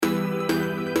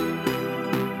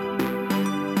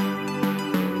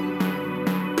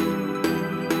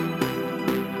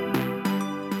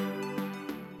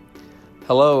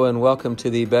Hello and welcome to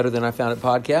the Better Than I Found It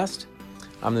podcast.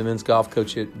 I'm the men's golf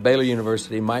coach at Baylor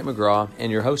University, Mike McGraw,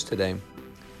 and your host today.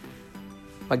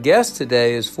 My guest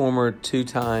today is former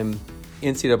two-time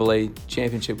NCAA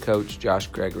championship coach Josh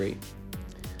Gregory.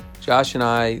 Josh and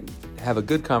I have a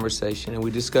good conversation and we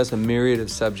discuss a myriad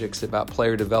of subjects about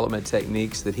player development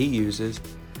techniques that he uses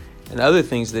and other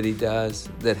things that he does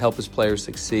that help his players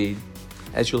succeed.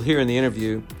 As you'll hear in the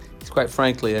interview, he's quite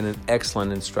frankly an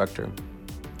excellent instructor.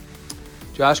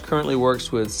 Josh currently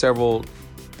works with several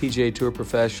PGA Tour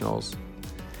professionals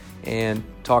and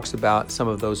talks about some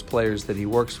of those players that he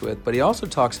works with, but he also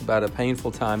talks about a painful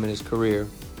time in his career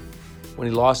when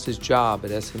he lost his job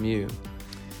at SMU.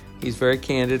 He's very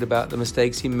candid about the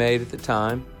mistakes he made at the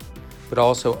time, but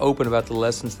also open about the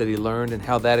lessons that he learned and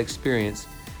how that experience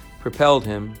propelled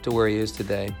him to where he is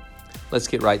today. Let's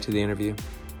get right to the interview.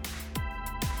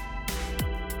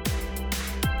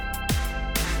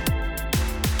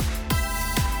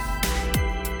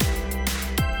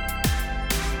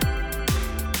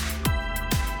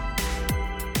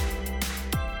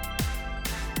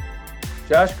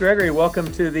 Josh Gregory, welcome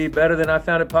to the Better Than I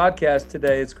Found It podcast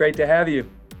today. It's great to have you.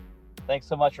 Thanks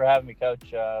so much for having me,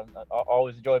 Coach. I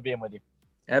always enjoy being with you.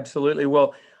 Absolutely.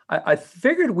 Well, I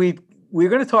figured we're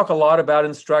going to talk a lot about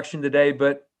instruction today,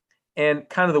 and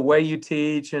kind of the way you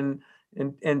teach and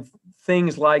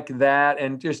things like that.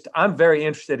 And just, I'm very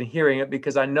interested in hearing it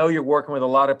because I know you're working with a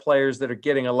lot of players that are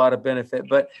getting a lot of benefit.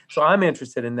 So I'm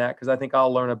interested in that because I think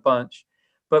I'll learn a bunch.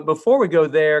 But before we go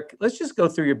there, let's just go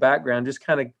through your background, just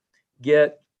kind of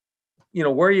get,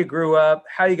 where you grew up,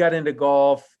 how you got into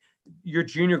golf, your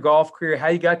junior golf career, how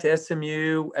you got to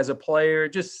SMU as a player,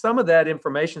 just some of that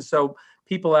information so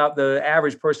people the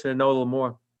average person to know a little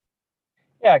more.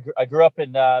 Yeah, I grew up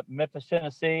in Memphis,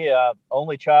 Tennessee,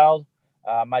 only child.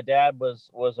 My dad was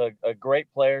a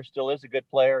great player, still is a good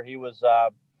player. He was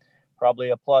probably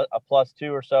a plus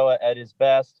two or so at his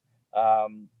best.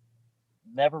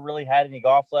 Never really had any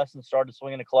golf lessons, started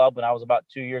swinging a club when I was about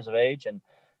 2 years of age, and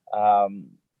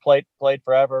played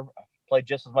forever. Played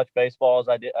just as much baseball as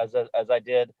I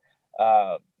did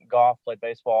golf. Played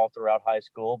baseball throughout high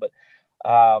school, but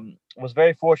was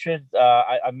very fortunate.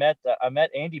 I met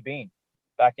Andy Bean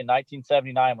back in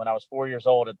 1979 when I was 4 years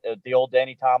old at the old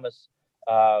Danny Thomas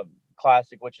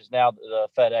Classic, which is now the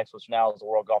FedEx, which now is the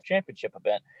World Golf Championship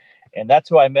event, and that's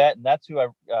who I met, and that's who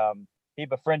he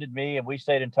befriended me, and we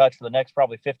stayed in touch for the next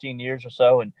probably 15 years or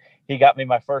so. And he got me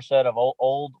my first set of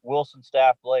old Wilson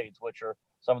Staff blades, which are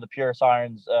some of the purest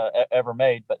irons ever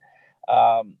made. But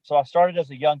so I started as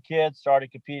a young kid, started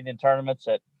competing in tournaments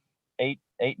at 8,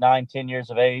 9, 10 years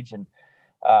of age, and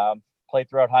played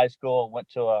throughout high school. Went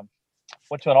to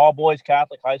an all boys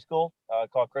Catholic high school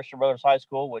called Christian Brothers High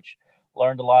School, which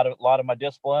learned a lot of my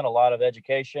discipline, a lot of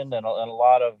education, and a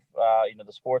lot of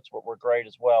the sports were great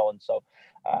as well. And so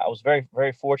I was very,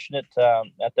 very fortunate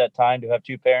at that time to have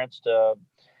two parents to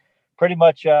pretty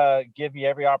much give me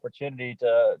every opportunity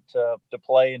to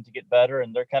play and to get better.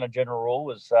 And their kind of general rule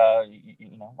was,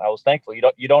 I was thankful.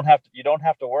 You don't have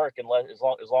to work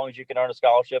as long as you can earn a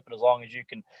scholarship and as long as you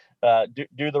can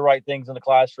do the right things in the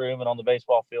classroom and on the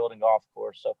baseball field and golf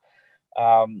course. So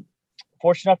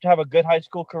fortunate enough to have a good high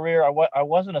school career. I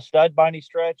wasn't a stud by any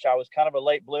stretch. I was kind of a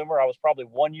late bloomer. I was probably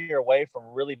 1 year away from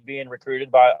really being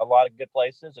recruited by a lot of good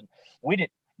places. And we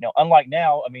didn't, unlike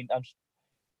now,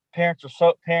 parents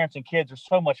and kids are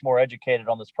so much more educated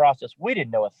on this process. We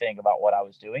didn't know a thing about what I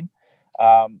was doing.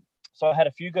 So I had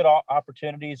a few good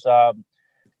opportunities.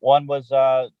 One was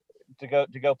to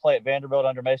go play at Vanderbilt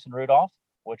under Mason Rudolph,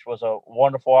 which was a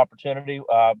wonderful opportunity.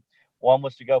 One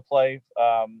was to go play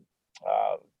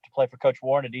for Coach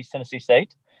Warren at East Tennessee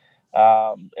State.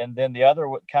 And then the other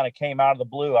kind of came out of the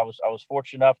blue. I was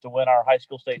fortunate enough to win our high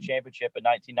school state championship in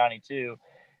 1992,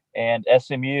 and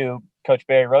SMU, Coach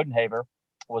Barry Rodenhaver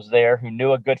was there, who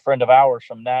knew a good friend of ours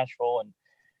from Nashville and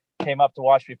came up to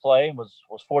watch me play and was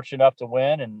fortunate enough to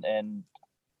win. And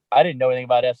I didn't know anything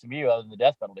about SMU other than the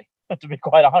death penalty, to be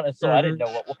quite honest. So I didn't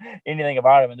know anything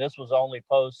about him. And this was only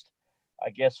post, I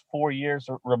guess, 4 years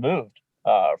removed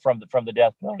from the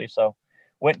death penalty. So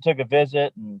went and took a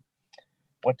visit and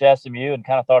went to SMU and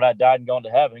kind of thought I died and gone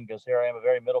to heaven, because here I am, a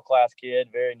very middle-class kid,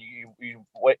 and you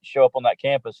show up on that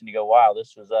campus and you go, wow,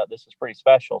 this is pretty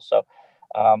special. So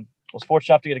was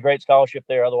fortunate enough to get a great scholarship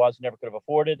there. Otherwise, never could have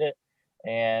afforded it.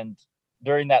 And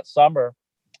during that summer,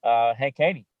 Hank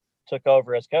Haney took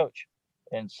over as coach.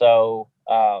 And so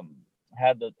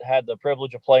had the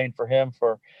privilege of playing for him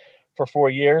for 4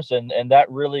 years. And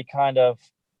that really kind of,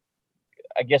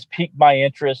 I guess, piqued my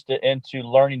interest into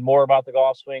learning more about the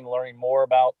golf swing, learning more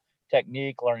about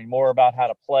technique, learning more about how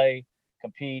to play,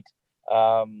 compete.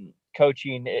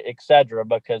 coaching, etc.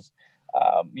 Because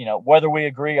whether we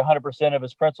agree 100% of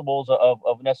his principles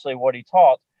of necessarily what he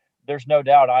taught, there's no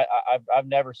doubt I've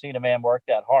never seen a man work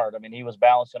that hard. I mean, he was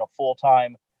balancing a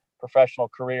full-time professional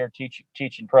career,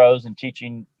 teaching pros and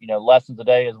teaching lessons a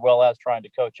day, as well as trying to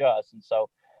coach us. And so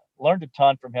learned a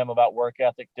ton from him about work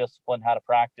ethic, discipline, how to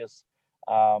practice.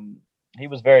 He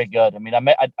was very good. I mean,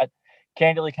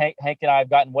 candidly, Hank and I have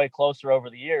gotten way closer over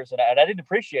the years, and I didn't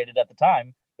appreciate it at the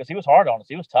time because he was hard on us.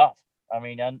 He was tough. I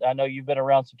mean, I know you've been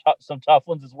around some tough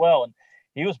ones as well, and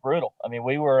he was brutal. I mean,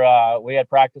 we had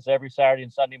practice every Saturday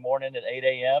and Sunday morning at 8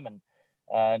 a.m. And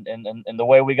the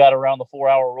way we got around the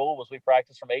 4-hour rule was we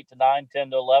practiced from 8 to 9,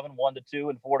 10 to 11, 1 to 2,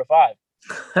 and 4 to 5.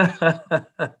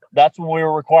 That's when we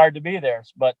were required to be there.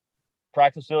 But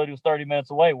practice facility was 30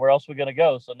 minutes away. Where else are we going to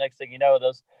go? So next thing you know,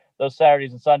 those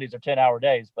Saturdays and Sundays are 10-hour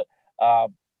days. But I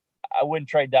wouldn't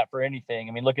trade that for anything.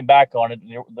 I mean, looking back on it,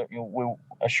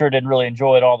 I sure didn't really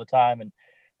enjoy it all the time. And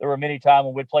there were many times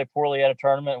when we'd play poorly at a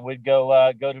tournament and we'd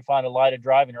go to find a lighted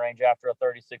driving range after a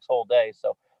 36-hole day.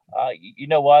 So, you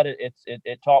know what?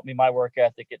 It taught me my work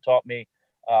ethic. It taught me,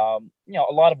 a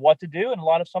lot of what to do and a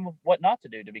lot of some of what not to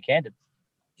do, to be candid.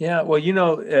 Yeah, well,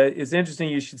 it's interesting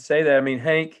you should say that. I mean,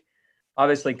 Hank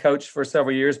obviously coached for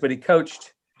several years, but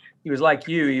he was like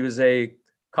you. He was a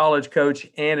college coach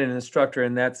and an instructor,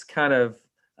 and that's kind of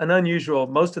an unusual.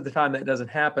 Most of the time that doesn't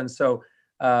happen. So,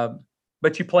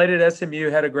 but you played at SMU,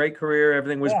 had a great career.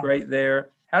 Everything was great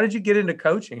there. How did you get into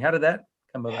coaching? How did that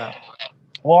come about?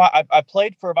 Well, I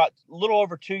played for about a little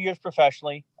over 2 years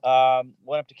professionally.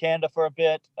 Went up to Canada for a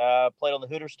bit, played on the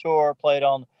Hooters Tour, played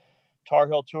on Tar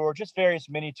Heel Tour, just various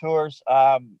mini tours.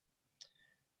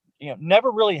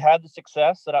 Never really had the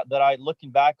success that I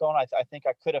looking back on, I think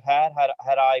I could have had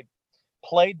I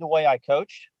played the way I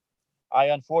coached. I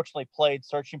unfortunately played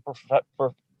searching for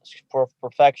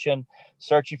perfection,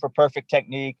 searching for perfect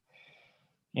technique.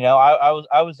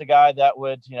 I was the guy that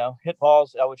would, hit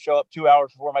balls. I would show up 2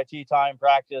 hours before my tee time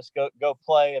practice, go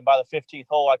play. And by the 15th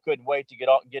hole, I couldn't wait to get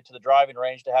to the driving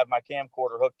range to have my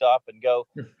camcorder hooked up and go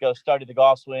study the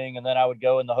golf swing. And then I would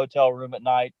go in the hotel room at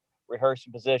night,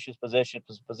 rehearsing positions.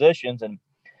 And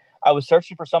I was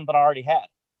searching for something I already had.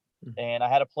 And I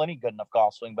had a plenty good enough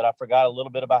golf swing, but I forgot a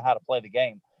little bit about how to play the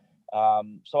game.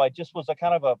 So I just was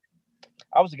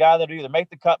I was a guy that would either make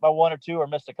the cut by 1 or 2 or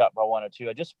miss the cut by 1 or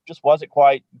 2. I just wasn't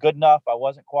quite good enough. I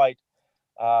wasn't quite,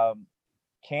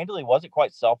 candidly, wasn't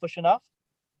quite selfish enough.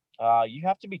 You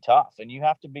have to be tough and you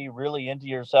have to be really into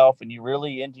yourself and you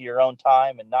really into your own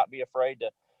time and not be afraid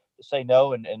to say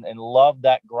no and love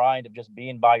that grind of just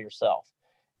being by yourself.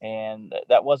 And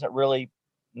that wasn't really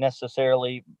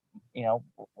necessarily,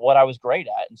 what I was great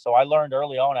at. And so I learned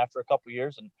early on after a couple of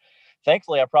years, and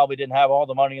thankfully I probably didn't have all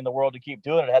the money in the world to keep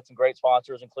doing it. I had some great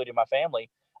sponsors, including my family.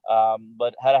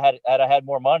 But had I had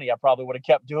more money, I probably would have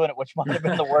kept doing it, which might have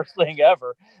been the worst thing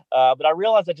ever. But I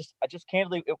realized I just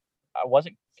candidly, I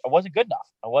wasn't good enough.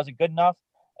 I wasn't good enough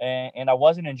and I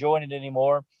wasn't enjoying it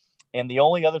anymore. And the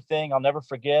only other thing I'll never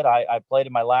forget, I played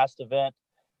in my last event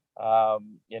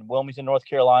in Wilmington, North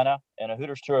Carolina, in a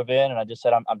Hooters Tour event, and I just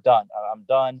said, I'm done. I'm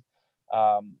done.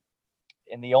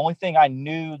 And the only thing I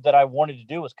knew that I wanted to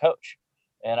do was coach.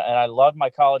 And I loved my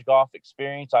college golf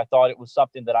experience. I thought it was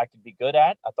something that I could be good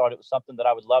at. I thought it was something that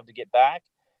I would love to get back.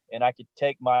 And I could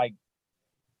take my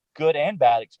good and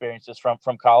bad experiences from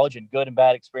college and good and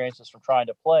bad experiences from trying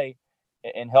to play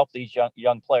and help these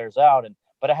young players out.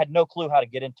 But I had no clue how to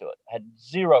get into it. I had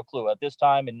zero clue at this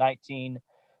time in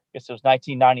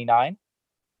 1999.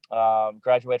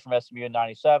 Graduated from SMU in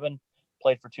 97,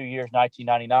 played for 2 years,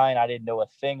 1999. I didn't know a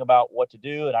thing about what to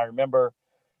do. And I remember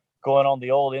going on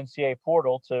the old NCAA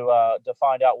portal to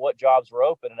find out what jobs were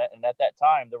open. And at that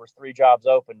time, there was 3 jobs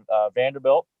open.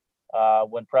 Vanderbilt,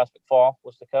 when Press McFall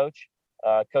was the coach.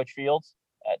 Coach Fields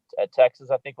at Texas,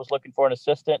 I think, was looking for an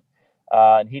assistant.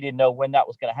 And he didn't know when that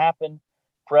was going to happen.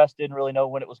 Press didn't really know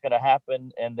when it was going to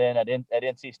happen. And then at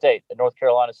NC State, at North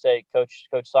Carolina State, Coach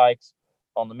Sykes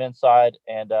on the men's side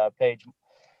and Paige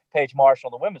Marsh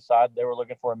on the women's side, they were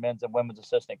looking for a men's and women's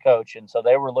assistant coach. And so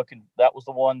they were looking, that was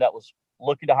the one that was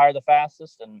looking to hire the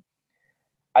fastest. And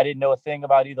I didn't know a thing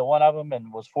about either one of them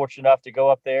and was fortunate enough to go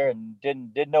up there and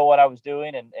didn't know what I was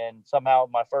doing. And somehow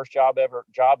my first job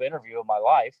interview of my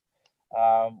life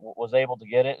was able to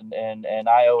get it. And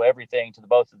I owe everything to the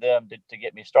both of them to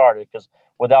get me started, because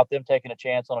without them taking a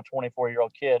chance on a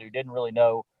 24-year-old kid who didn't really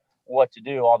know what to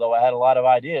do, although I had a lot of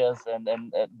ideas,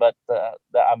 but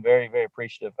I'm very, very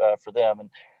appreciative for them. And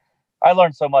I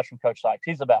learned so much from Coach Sykes.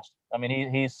 He's the best. I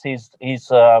mean, he's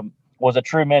was a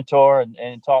true mentor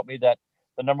and taught me that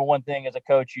the number one thing as a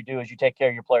coach you do is you take care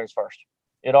of your players first.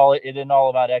 It isn't all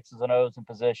about X's and O's and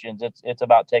positions. It's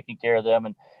about taking care of them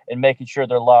and making sure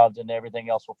they're loved, and everything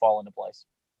else will fall into place.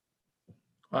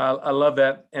 I love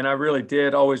that, and I really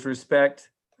did always respect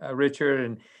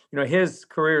Richard, and his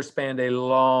career spanned a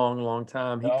long, long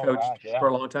time. He coached for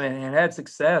a long time and had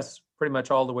success pretty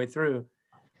much all the way through.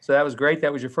 So that was great.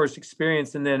 That was your first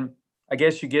experience, and then I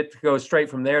guess you get to go straight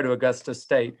from there to Augusta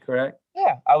State, correct?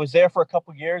 Yeah, I was there for a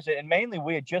couple of years, and mainly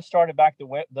we had just started back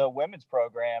the women's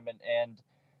program, and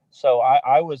so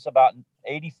I was about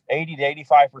 80 to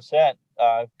 85%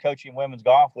 coaching women's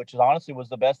golf, which is honestly was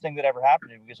the best thing that ever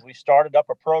happened to me, because we started up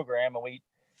a program, and we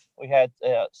had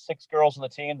 6 girls on the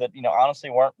team that honestly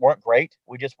weren't great.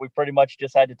 We pretty much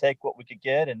just had to take what we could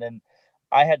get, and then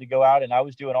I had to go out, and I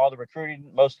was doing all the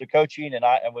recruiting, most of the coaching, and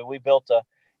we built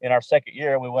in our second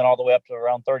year, we went all the way up to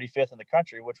around 35th in the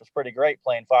country, which was pretty great,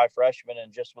 playing 5 freshmen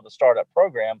and just with a startup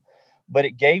program. But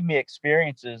it gave me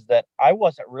experiences that I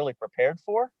wasn't really prepared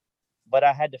for, but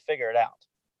I had to figure it out.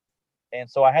 And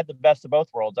so I had the best of both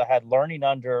worlds. I had learning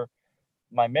under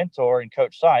my mentor and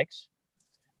Coach Sykes,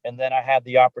 and then I had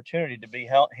the opportunity to be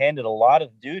handed a lot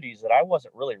of duties that I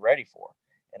wasn't really ready for.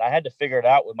 And I had to figure it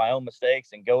out with my own mistakes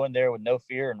and go in there with no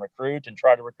fear and recruit and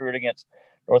try to recruit against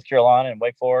North Carolina and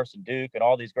Wake Forest and Duke and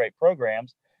all these great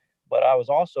programs. But I was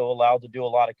also allowed to do a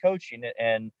lot of coaching.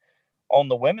 And on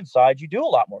the women's side, you do a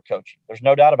lot more coaching. There's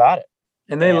no doubt about it.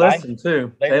 And they listen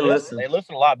too. They listen. They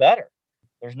listen a lot better.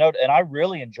 And I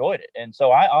really enjoyed it. And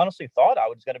so I honestly thought I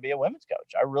was going to be a women's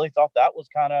coach. I really thought that was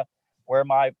kind of where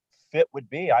my fit would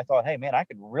be. I thought, hey man, I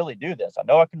could really do this. I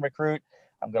know I can recruit.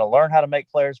 I'm going to learn how to make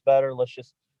players better. Let's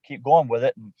just keep going with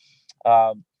it. And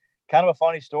kind of a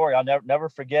funny story. I'll never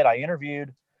forget. I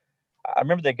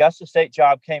remember the Augusta State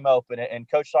job came open, and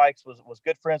Coach Sykes was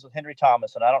good friends with Henry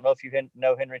Thomas. And I don't know if you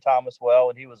know Henry Thomas well,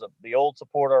 and he was the old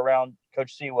supporter around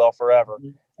Coach Sewell forever.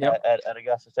 Yep. at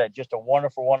Augusta State. Just a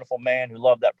wonderful, wonderful man who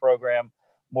loved that program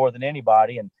more than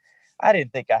anybody. And I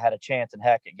didn't think I had a chance in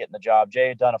heck at getting the job. Jay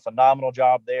had done a phenomenal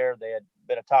job there. They had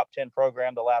been a top 10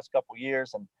 program the last couple of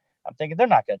years. And I'm thinking they're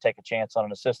not going to take a chance on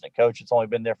an assistant coach. It's only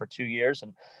been there for 2 years.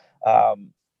 And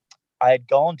I had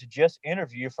gone to just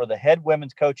interview for the head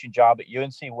women's coaching job at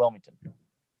UNC Wilmington.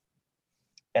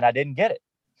 And I didn't get it.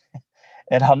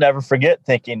 And I'll never forget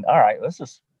thinking, all right,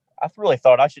 I really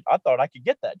thought I could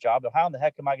get that job. How in the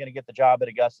heck am I going to get the job at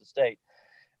Augusta State?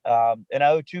 And I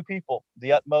owe 2 people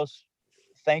the utmost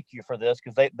thank you for this,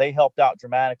 because they helped out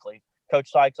dramatically.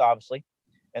 Coach Sykes, obviously,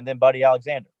 and then Buddy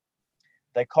Alexander.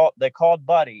 They called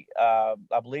Buddy, I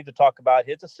believe, to talk about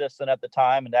his assistant at the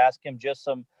time and to ask him just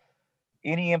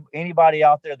anybody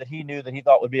out there that he knew that he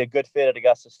thought would be a good fit at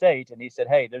Augusta State. And he said,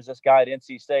 hey, there's this guy at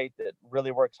NC State that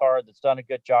really works hard, that's done a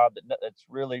good job,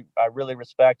 I really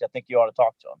respect. I think you ought to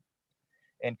talk to him.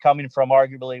 And coming from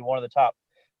arguably one of the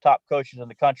top coaches in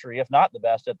the country, if not the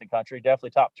best in the country,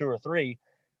 definitely top 2 or 3,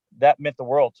 that meant the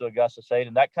world to Augusta State.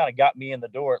 And that kind of got me in the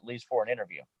door, at least for an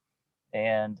interview.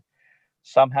 And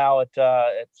somehow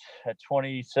at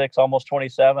 26, almost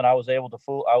 27, I was able to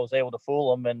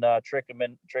fool them and trick them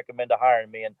into hiring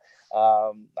me. And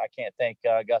I can't thank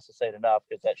Augusta State enough,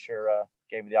 because that sure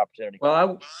gave me the opportunity.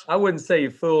 Well, I wouldn't say you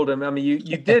fooled him. I mean,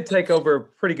 you did take over a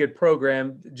pretty good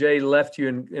program. Jay left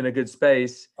you in a good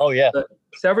space. Oh yeah. But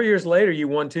several years later, you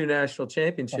won 2 national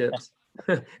championships,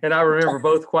 and I remember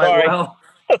both quite well.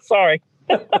 Sorry.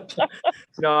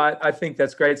 No, I think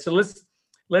that's great. So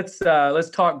let's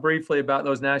talk briefly about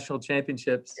those national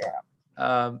championships.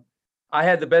 Yeah. I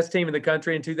had the best team in the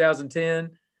country in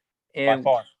 2010, and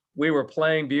we were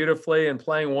playing beautifully and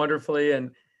playing wonderfully,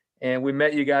 and we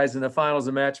met you guys in the finals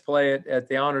of match play at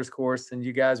the honors course, and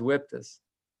you guys whipped us.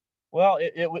 Well,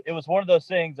 it was one of those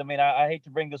things. I mean, I hate to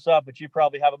bring this up, but you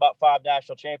probably have about 5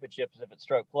 national championships if it's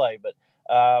stroke play.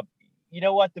 But you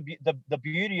know what? The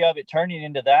beauty of it turning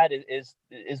into that is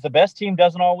the best team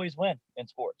doesn't always win in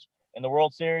sports. In the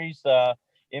World Series,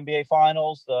 NBA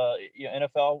Finals,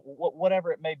 NFL,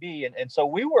 whatever it may be. And so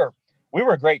we were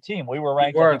a great team. We were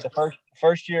ranked, I think, the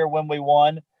first year when we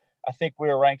won, I think we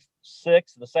were ranked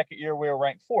 6th. The second year we were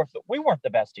ranked 4th, but we weren't the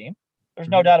best team. There's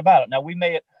no doubt about it. Now we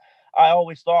made it. I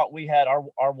always thought we had our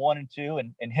 1 and 2,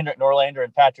 and Hendrick Norlander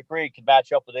and Patrick Reed could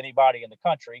match up with anybody in the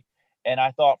country. And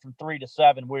I thought from 3 to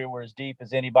 7, we were as deep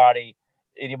as anybody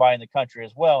in the country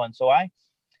as well. And so I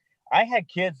had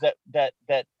kids that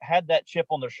had that chip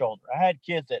on their shoulder. I had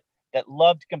kids that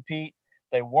loved to compete.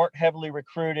 They weren't heavily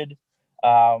recruited.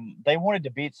 They wanted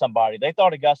to beat somebody. They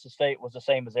thought Augusta State was the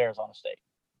same as Arizona State,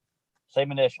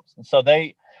 same initials. And so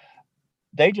they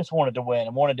just wanted to win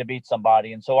and wanted to beat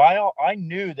somebody. And so I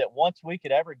knew that once we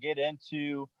could ever get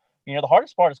into, the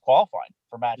hardest part is qualifying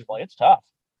for match play. It's tough.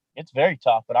 It's very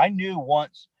tough. But I knew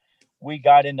once we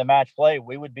got into match play,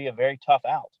 we would be a very tough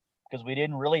out because we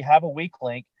didn't really have a weak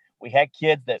link. We had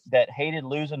kids that hated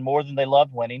losing more than they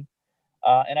loved winning.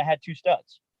 And I had two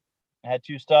studs. I had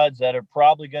two studs that are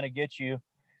probably going to get you.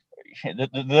 They're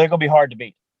going to be hard to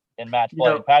beat in match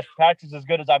play. Patrick's as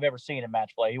good as I've ever seen in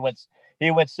match play. He went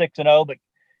 6-0, but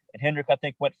and Hendrick I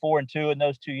think went 4-2 in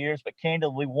those 2 years. But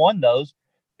candidly, we won those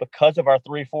because of our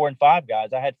 3, 4, and 5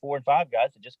 guys. I had 4 and 5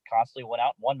 guys that just constantly went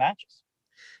out and won matches.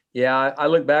 Yeah, I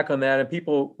look back on that, and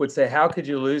people would say, "How could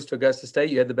you lose to Augusta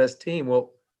State? You had the best team."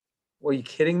 Well, are you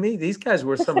kidding me? These guys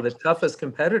were some of the toughest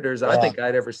competitors I think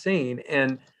I'd ever seen,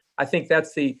 and I think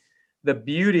that's the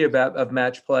beauty of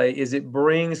match play is it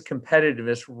brings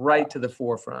competitiveness right to the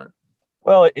forefront.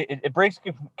 Well, it brings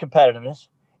competitiveness.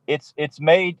 It's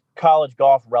made college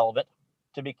golf relevant.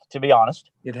 To be honest,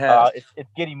 it has.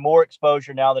 It's getting more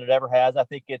exposure now than it ever has. I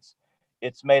think it's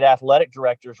made athletic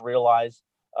directors realize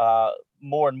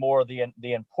more and more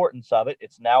the importance of it.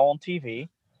 It's now on TV.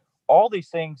 All these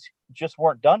things just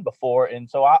weren't done before, and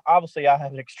so I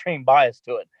have an extreme bias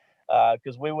to it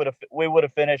because we would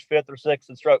have finished 5th or 6th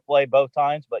in stroke play both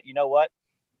times. But you know what?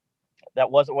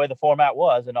 That wasn't the way the format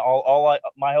was, and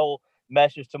my whole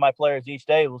message to my players each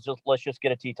day was let's just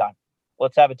get a tee time.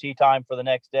 Let's have a tee time for the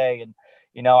next day. And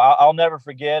I'll never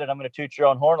forget, and I'm going to toot your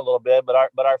own horn a little bit, but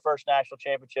our first national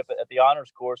championship at the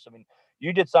honors course. I mean,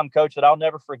 you did some, Coach, that I'll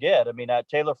never forget. I mean,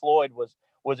 Taylor Floyd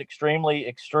was extremely,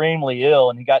 extremely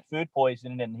ill, and he got food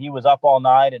poisoning, and he was up all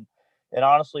night. And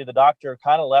honestly, the doctor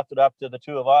kind of left it up to the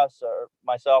two of us, or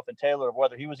myself and Taylor, of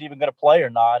whether he was even going to play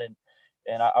or not. And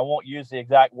I won't use the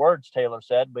exact words Taylor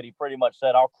said, but he pretty much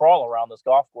said, "I'll crawl around this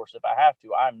golf course if I have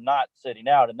to. I'm not sitting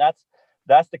out." And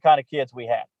that's the kind of kids we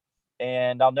had.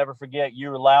 And I'll never forget,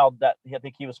 you allowed that. I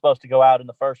think he was supposed to go out in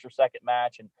the first or second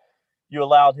match, and you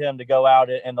allowed him to go out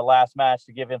in the last match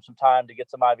to give him some time to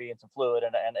get some IV and some fluid.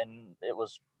 And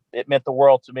it meant the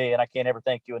world to me. And I can't ever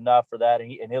thank you enough for that. And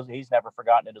he's never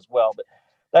forgotten it as well. But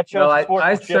that shows the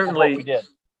sportsmanship of what we did.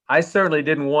 I certainly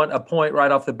didn't want a point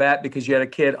right off the bat because you had a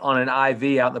kid on an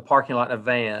IV out in the parking lot in a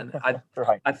van.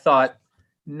 I thought,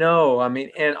 no, I mean,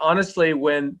 and honestly,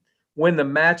 when the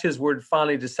matches were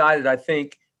finally decided, I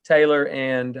think Taylor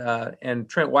and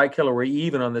Trent Whitekiller were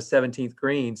even on the 17th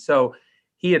green. So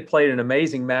he had played an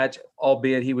amazing match,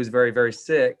 albeit he was very, very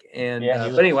sick. And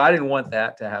but anyway, I didn't want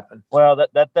that to happen. Well,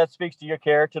 that speaks to your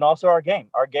character and also our game.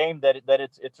 Our game that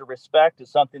it's a respect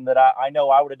is something that I know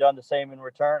I would have done the same in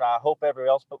return. I hope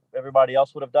everybody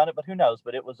else would have done it, but who knows?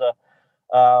 But it was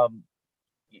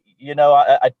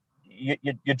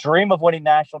you dream of winning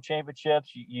national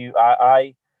championships.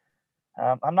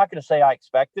 I'm not going to say I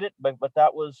expected it, but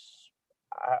that was.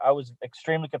 I was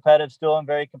extremely competitive, still am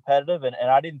very competitive, and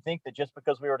I didn't think that just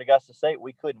because we were at Augusta State,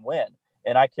 we couldn't win.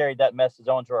 And I carried that message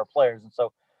on to our players. And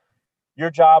so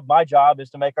my job is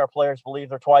to make our players believe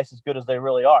they're twice as good as they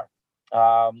really are.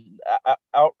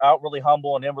 Out really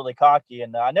humble and inwardly cocky.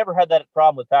 And I never had that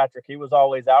problem with Patrick. He was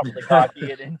always outwardly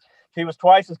cocky, and he was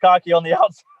twice as cocky on the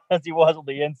outside as he was on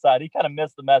the inside. He kind of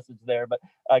missed the message there, but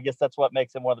I guess that's what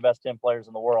makes him one of the best 10 players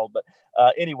in the world. But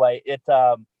anyway,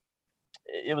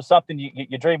 it was something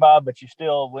you dream of, but you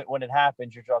still, when it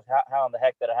happens, you're just, how in the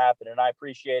heck did it happen? And I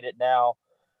appreciate it now,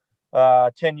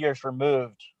 10 years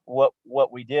removed,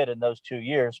 what we did in those 2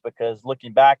 years, because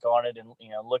looking back on it and,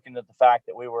 looking at the fact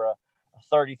that we were a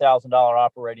 $30,000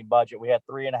 operating budget, we had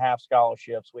 3.5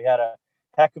 scholarships, we had a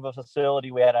heck of a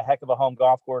facility, we had a heck of a home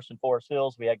golf course in Forest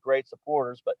Hills, we had great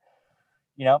supporters, but,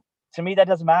 to me, that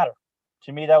doesn't matter.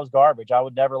 To me, that was garbage. I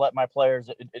would never let my players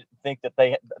think that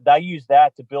I use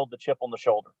that to build the chip on the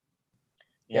shoulder.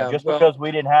 Because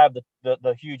we didn't have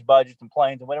the huge budgets and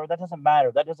planes and whatever, that doesn't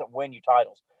matter. That doesn't win you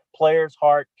titles. Players,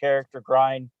 heart, character,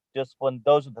 grind, discipline,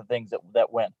 those are the things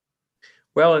that win.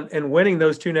 Well, and winning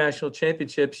those 2 national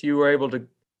championships, you were able to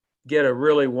get a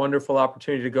really wonderful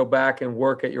opportunity to go back and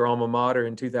work at your alma mater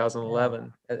in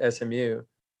 2011 at SMU.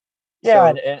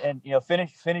 Yeah, so,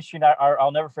 and finishing.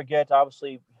 I'll never forget.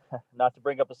 Obviously, not to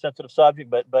bring up a sensitive subject,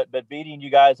 but beating you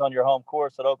guys on your home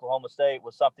course at Oklahoma State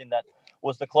was something that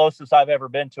was the closest I've ever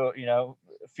been to,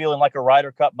 feeling like a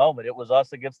Ryder Cup moment. It was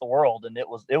us against the world, and it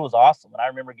was awesome. And I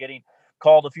remember getting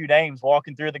called a few names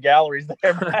walking through the galleries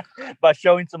there by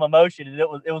showing some emotion, and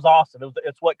it was awesome.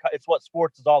 It's what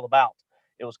sports is all about.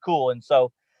 It was cool, and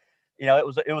so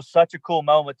it was such a cool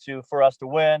moment for us to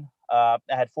win. I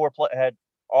had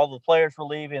all the players were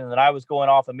leaving, and then I was going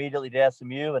off immediately to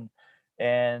SMU,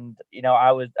 and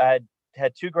I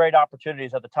had 2 great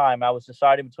opportunities at the time. I was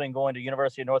deciding between going to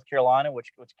University of North Carolina,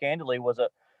 which candidly was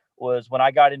when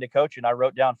I got into coaching, I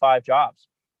wrote down 5 jobs,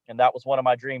 and that was one of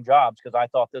my dream jobs because I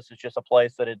thought this is just a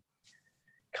place that had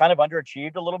kind of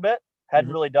underachieved a little bit,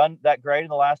 hadn't really done that great in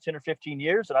the last 10 or 15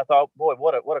 years. And I thought, boy,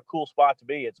 what a cool spot to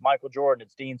be. It's Michael Jordan,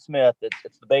 it's Dean Smith,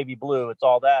 it's the baby blue, it's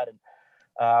all that. And,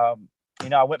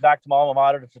 I went back to my alma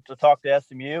mater to talk to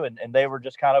SMU, and they were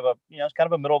just kind of it's kind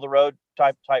of a middle of the road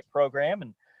type program.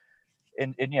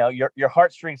 And your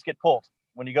heartstrings get pulled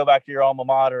when you go back to your alma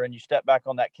mater and you step back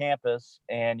on that campus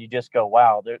and you just go,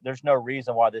 wow, there's no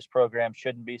reason why this program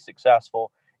shouldn't be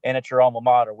successful. And it's your alma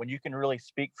mater, when you can really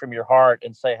speak from your heart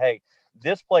and say, hey,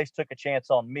 this place took a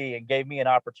chance on me and gave me an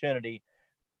opportunity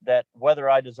that, whether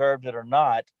I deserved it or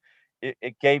not,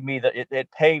 it gave me it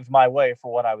paved my way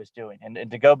for what I was doing. And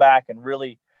to go back and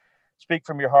really speak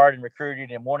from your heart in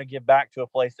recruiting and want to give back to a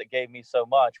place that gave me so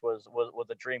much was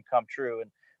a dream come true.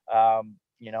 And,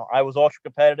 I was ultra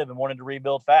competitive and wanted to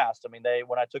rebuild fast. I mean,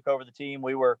 when I took over the team,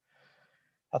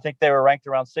 I think they were ranked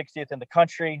around 60th in the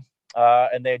country.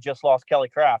 And they had just lost Kelly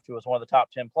Craft, who was one of the top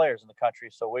 10 players in the country.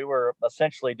 So we were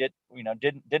essentially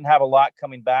didn't have a lot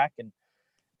coming back.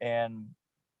 And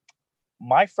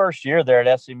my first year there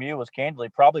at SMU was candidly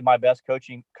probably my best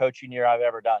coaching year I've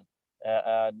ever done.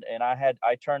 And I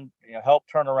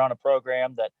helped turn around a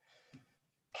program that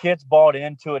kids bought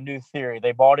into a new theory.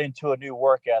 They bought into a new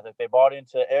work ethic. They bought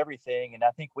into everything. And I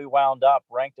think we wound up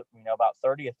ranked, about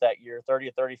 30th that year,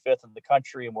 30th, 35th in the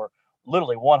country. And we're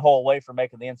literally one hole away from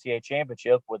making the NCAA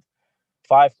championship with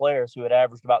 5 players who had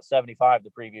averaged about 75 the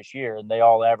previous year. And they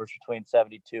all averaged between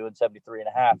 72 and 73 and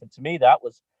a half. And to me,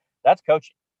 that's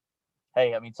coaching.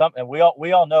 Hey, I mean, and we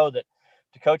all know that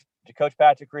to coach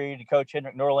Patrick Reed, to coach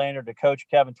Henrik Norlander, to coach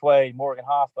Kevin Tway, Morgan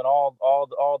Hoffman,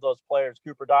 all those players,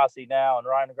 Cooper Dossie now, and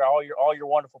Ryan McGraw, all your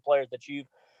wonderful players that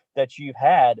you've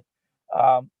had,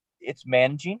 it's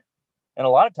managing, and a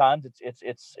lot of times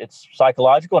it's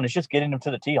psychological, and it's just getting them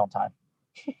to the tee on time.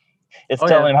 It's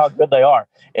telling them how good they are,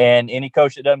 and any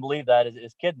coach that doesn't believe that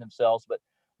is kidding themselves.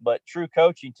 But true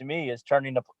coaching to me is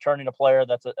turning a player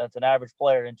that's an average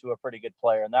player into a pretty good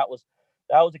player, and that was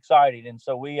exciting. And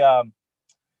so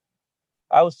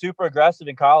I was super aggressive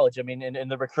in college. I mean, in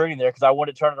the recruiting there, because I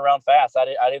wanted to turn it around fast. I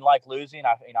didn't like losing.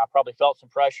 I probably felt some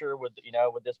pressure with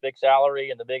this big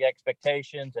salary and the big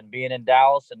expectations and being in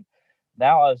Dallas. And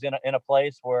now I was in a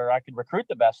place where I could recruit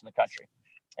the best in the country.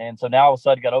 And so now all of a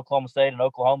sudden you got Oklahoma State and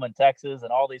Oklahoma and Texas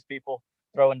and all these people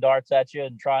throwing darts at you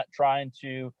and trying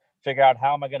to figure out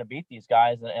how am I going to beat these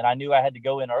guys. And I knew I had to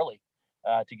go in early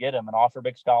to get them and offer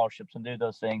big scholarships and do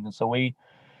those things. And so we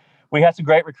had some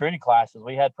great recruiting classes.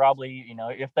 We had probably,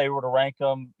 if they were to rank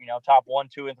them, top 1,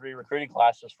 2, and 3 recruiting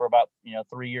classes for about,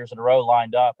 3 years in a row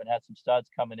lined up, and had some studs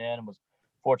coming in, and was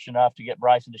fortunate enough to get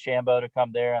Bryson DeChambeau to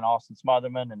come there and Austin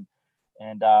Smotherman.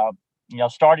 And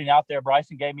starting out there,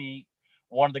 Bryson gave me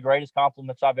one of the greatest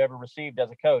compliments I've ever received as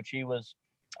a coach.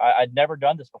 I'd never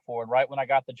done this before. And right when I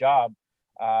got the job,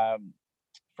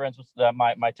 friends with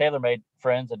my TaylorMade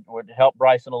friends and would help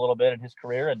Bryson a little bit in his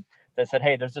career. And they said,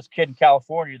 hey, there's this kid in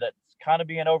California that's kind of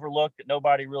being overlooked that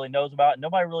nobody really knows about. And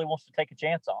nobody really wants to take a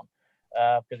chance on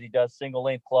because he does single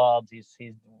length clubs. He's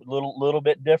a little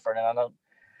bit different.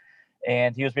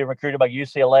 And he was being recruited by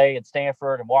UCLA and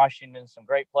Stanford and Washington, some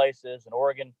great places, and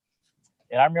Oregon.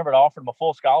 And I remember I offered him a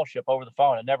full scholarship over the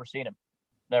phone. I'd never seen him,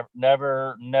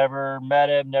 never met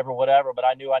him, never whatever, but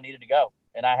I knew I needed to go.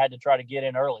 And I had to try to get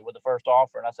in early with the first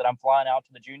offer. And I said, I'm flying out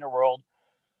to the junior world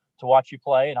to watch you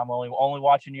play, and I'm only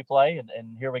watching you play,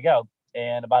 and here we go.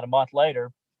 And about a month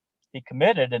later, he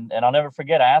committed, and I'll never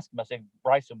forget. I asked him, I said,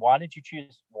 Bryson, why did you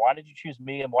choose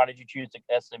me, and why did you choose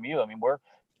SMU? I mean, we're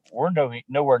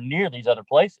nowhere near these other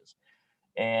places.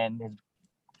 And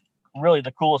really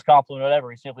the coolest compliment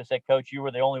ever, he simply said, Coach, you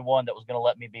were the only one that was going to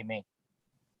let me be me.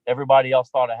 Everybody else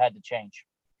thought I had to change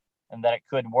and that it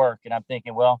couldn't work. And I'm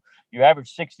thinking, well, you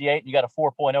average 68 and you got a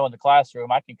 4.0 in the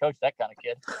classroom. I can coach that kind of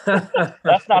kid.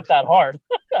 That's not that hard.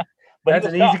 But that's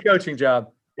an easy coaching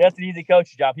job. That's an easy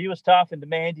coaching job. He was tough and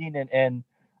demanding, and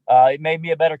it made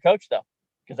me a better coach, though,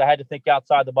 because I had to think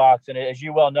outside the box. And as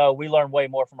you well know, we learn way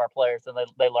more from our players than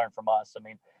they learn from us. I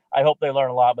mean, I hope they learn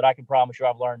a lot, but I can promise you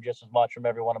I've learned just as much from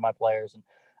every one of my players.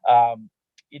 And,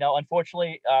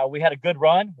 unfortunately, we had a good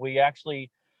run. We actually,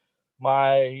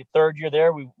 my third year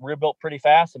there, we rebuilt pretty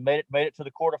fast and made it to the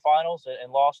quarterfinals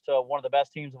and lost to one of the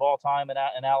best teams of all time in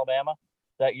Alabama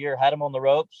that year. Had them on the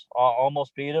ropes,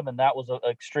 almost beat them, and that was an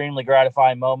extremely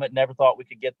gratifying moment. Never thought we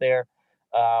could get there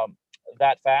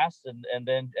that fast, and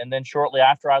then shortly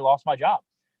after, I lost my job.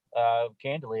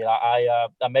 Candidly, I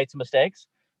made some mistakes.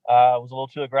 Was a little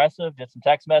too aggressive. Did some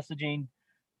text messaging.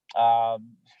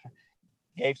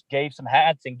 Gave some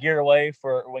hats and gear away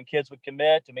for when kids would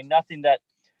commit. I mean, nothing that.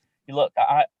 Look,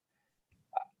 I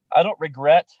don't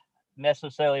regret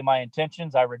necessarily my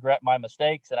intentions. I regret my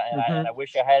mistakes, and Mm-hmm. I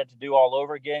wish I had it to do all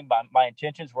over again. But my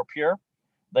intentions were pure.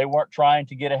 They weren't trying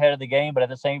to get ahead of the game, but at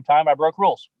the same time, I broke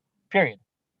rules. Period.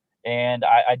 And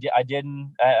I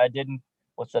didn't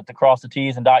what's that, to cross the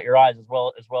T's and dot your I's as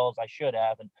I should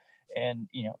have. And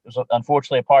it was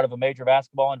unfortunately a part of a major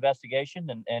basketball investigation,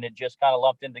 and it just kind of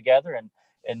lumped in together,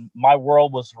 and my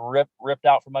world was ripped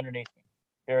out from underneath me.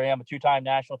 Here I am, a two-time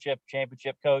national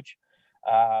championship coach.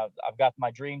 I've got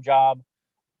my dream job.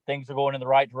 Things are going in the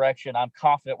right direction. I'm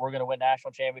confident we're going to win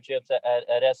national championships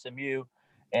at SMU,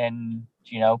 and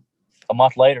a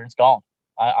month later, it's gone.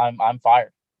 I'm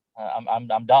fired.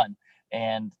 I'm done.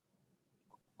 And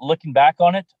looking back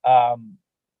on it,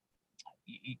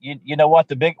 you know what,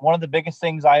 one of the biggest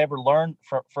things I ever learned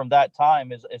from that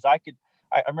time is I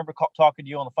remember talking to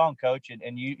you on the phone, Coach,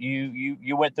 and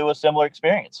you went through a similar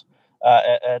experience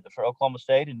for Oklahoma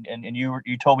State, and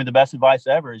you told me the best advice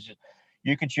ever is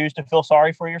you can choose to feel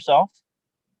sorry for yourself,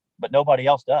 but nobody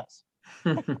else does.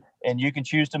 And you can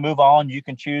choose to move on. You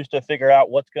can choose to figure out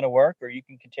what's going to work, or you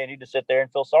can continue to sit there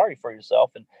and feel sorry for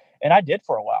yourself. And I did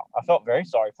for a while. I felt very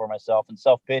sorry for myself and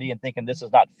self-pity and thinking this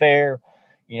is not fair.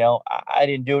 I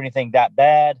didn't do anything that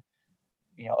bad.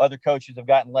 Other coaches have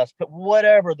gotten less, but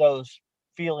whatever those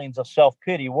feelings of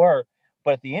self-pity were.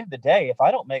 But at the end of the day, if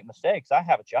I don't make mistakes, I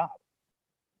have a job.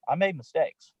 I made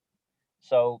mistakes.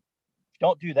 So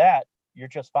don't do that. You're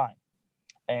just fine.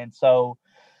 And so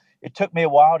it took me a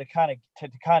while to kind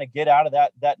of get out of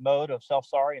that mode of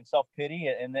self-sorry and self-pity.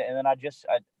 And then I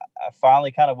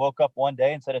finally kind of woke up one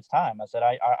day and said, it's time. I said,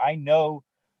 I know,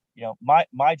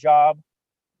 my job,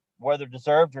 whether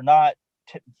deserved or not,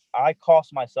 I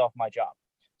cost myself my job.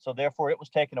 So therefore it was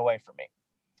taken away from me.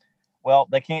 Well,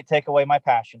 they can't take away my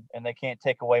passion, and they can't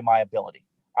take away my ability.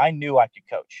 I knew I could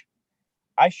coach.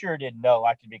 I sure didn't know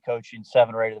I could be coaching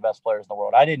 7 or 8 of the best players in the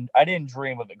world. I didn't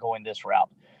dream of it going this route.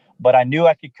 But I knew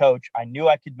I could coach. I knew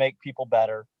I could make people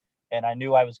better, and I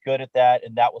knew I was good at that,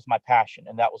 and that was my passion,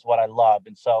 and that was what I loved.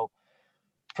 And so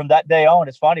from that day on,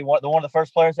 it's funny, one of the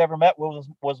first players I ever met was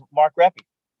Mark Reppy.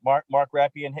 Mark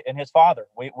Reppy and his father.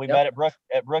 We met at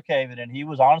Brookhaven, and he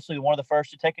was honestly one of the first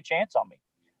to take a chance on me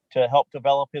to help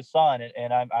develop his son.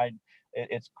 And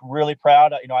it's really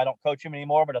proud. I don't coach him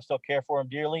anymore, but I still care for him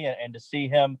dearly, and to see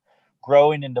him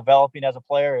growing and developing as a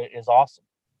player is awesome.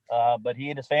 But he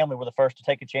and his family were the first to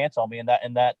take a chance on me in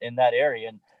that area.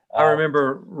 And I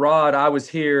remember Rod. I was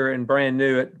here and brand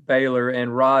new at Baylor,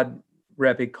 and Rod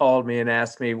Reppy called me and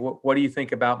asked me, "What do you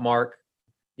think about Mark?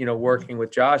 Working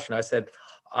with Josh?" And I said,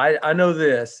 "I know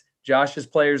this. Josh's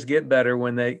players get better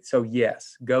when they. So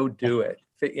yes, go do it."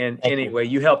 And anyway,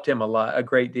 you helped him a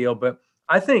great deal. But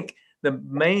I think the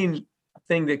main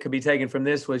thing that could be taken from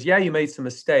this was, you made some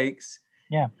mistakes.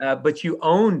 Yeah. But you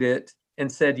owned it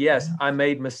and said, yes, I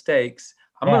made mistakes.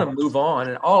 I'm going to move on.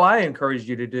 And all I encouraged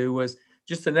you to do was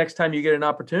just the next time you get an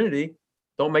opportunity,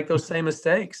 don't make those same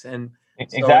mistakes. And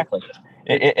exactly.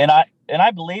 And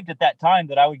I believed at that time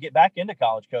that I would get back into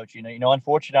college coaching.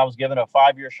 Unfortunately, I was given a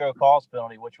 5-year show cause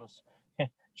penalty, which was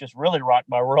just really rocked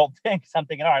my world thing. So I'm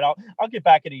thinking, all right, I'll get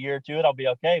back in a year or two and I'll be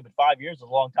okay. But 5 years is a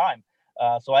long time.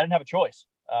 So I didn't have a choice.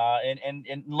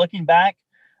 And looking back,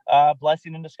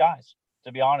 blessing in disguise.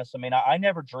 To be honest, I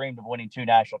never dreamed of winning 2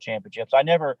 national championships. I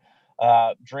never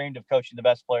dreamed of coaching the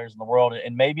best players in the world.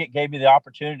 And maybe it gave me the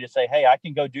opportunity to say, hey, I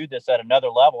can go do this at another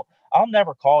level. I'll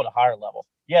never call it a higher level.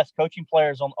 Yes, coaching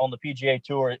players on the PGA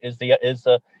Tour is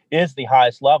the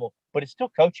highest level, but it's still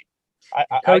coaching.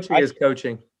 Coaching is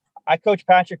coaching. I coach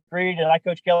Patrick Reed, and I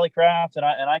coach Kelly Craft, and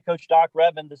I coach Doc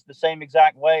Redman the same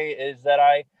exact way is that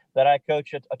I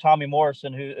coach a Tommy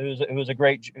Morrison who's a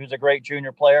great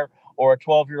junior player, or a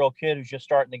 12-year-old kid who's just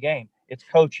starting the game. It's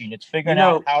coaching. It's figuring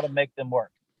out how to make them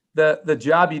work. The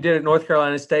job you did at North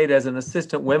Carolina State as an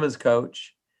assistant women's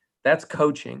coach, that's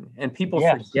coaching, and people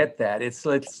forget that. It's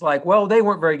like, well, they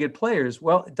weren't very good players.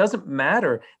 Well, it doesn't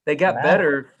matter. They got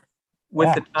better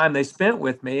with the time they spent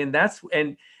with me,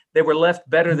 and they were left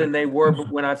better than they were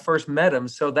when I first met them.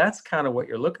 So that's kind of what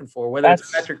you're looking for, whether it's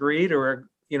Patrick Reed or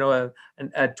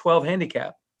a 12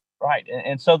 handicap. Right.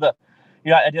 And so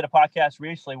I did a podcast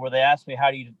recently where they asked me,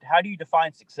 how do you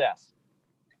define success?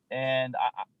 And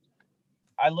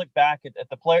I look back at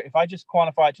the player. If I just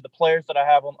quantify it to the players that I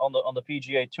have on the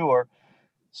PGA Tour,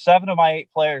 7 of my 8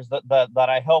 players that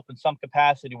I help in some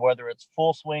capacity, whether it's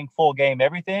full swing, full game,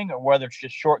 everything, or whether it's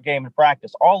just short game and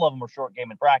practice, all of them were short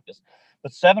game and practice.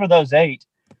 But 7 of those 8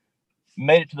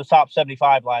 made it to the top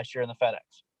 75 last year in the FedEx.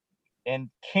 And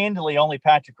candidly, only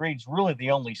Patrick Reed's really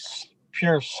the only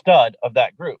pure stud of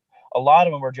that group. A lot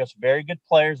of them are just very good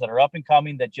players that are up and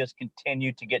coming that just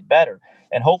continue to get better.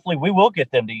 And hopefully we will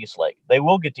get them to East Lake. They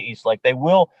will get to East Lake. They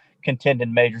will contend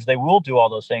in majors. They will do all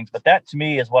those things. But that to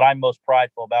me is what I'm most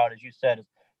prideful about, as you said, is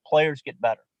players get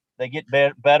better. They get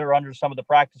better under some of the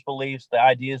practice beliefs, the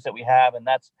ideas that we have. And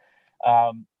that's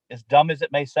as dumb as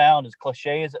it may sound, as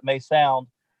cliche as it may sound,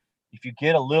 if you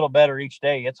get a little better each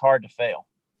day, it's hard to fail.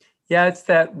 Yeah, it's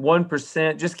that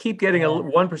 1%. Just keep getting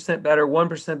 1% better,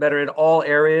 1% better in all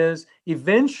areas.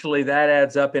 Eventually, that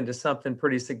adds up into something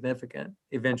pretty significant.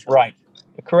 Eventually, right?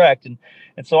 Correct.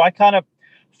 And so I kind of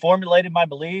formulated my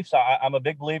beliefs. I'm a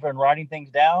big believer in writing things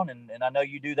down, and I know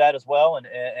you do that as well.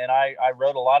 And I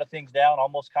wrote a lot of things down,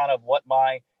 almost kind of what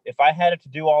if I had it to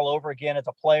do all over again as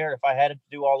a player, if I had it to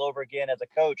do all over again as a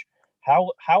coach,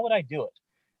 how would I do it?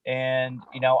 And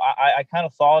I kind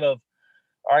of thought of,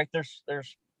 all right, there's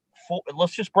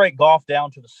let's just break golf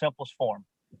down to the simplest form.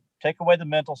 Take away the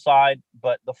mental side,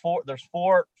 but there's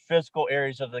four physical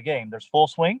areas of the game. There's full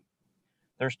swing,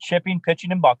 there's chipping,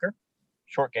 pitching, and bunker,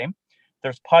 short game.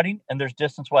 There's putting, and there's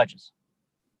distance wedges.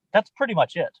 That's pretty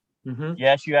much it. Mm-hmm.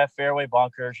 Yes, you have fairway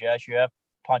bunkers. Yes, you have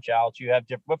punch outs. You have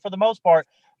different, but for the most part,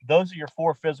 those are your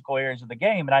four physical areas of the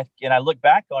game. And I look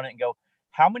back on it and go,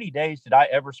 how many days did I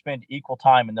ever spend equal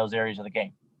time in those areas of the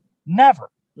game? Never,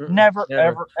 ever.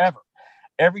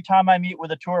 Every time I meet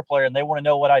with a tour player and they want to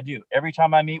know what I do, every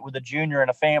time I meet with a junior in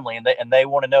a family and they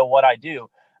want to know what I do,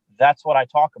 that's what I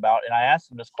talk about. And I ask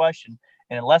them this question,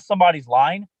 and unless somebody's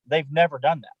lying, they've never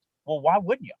done that. Well, why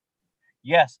wouldn't you?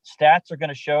 Yes, stats are going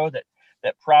to show that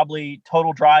probably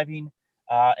total driving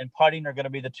and putting are going to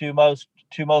be the two most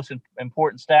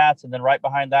important stats, and then right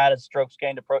behind that is strokes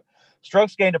gained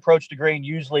approach to green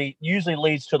usually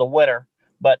leads to the winner.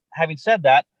 But having said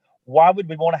that, why would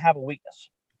we want to have a weakness?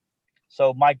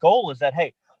 So my goal is that,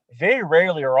 hey, very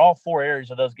rarely are all four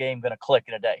areas of those games going to click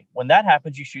in a day. When that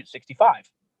happens, you shoot 65.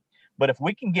 But if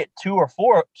we can get two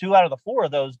out of the four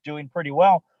of those doing pretty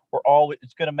well,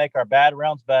 it's going to make our bad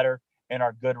rounds better and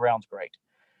our good rounds great.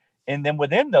 And then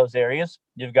within those areas,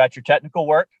 you've got your technical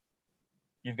work,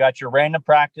 you've got your random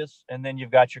practice, and then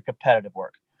you've got your competitive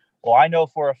work. Well, I know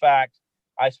for a fact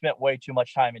I spent way too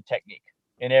much time in technique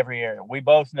in every area. We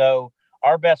both know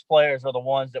our best players are the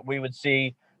ones that we would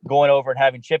see going over and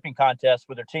having chipping contests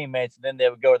with their teammates, and then they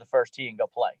would go to the first tee and go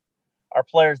play. Our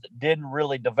players that didn't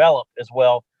really develop as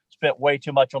well spent way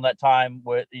too much on that time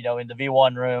with, in the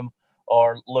V1 room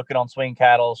or looking on swing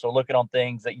cattles or looking on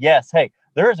things that, yes, hey,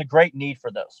 there is a great need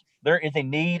for those. There is a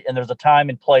need and there's a time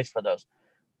and place for those.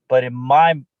 But in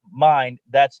my mind,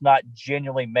 that's not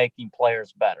genuinely making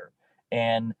players better.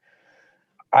 And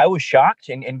I was shocked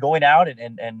in going out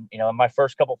and in my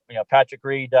first couple, Patrick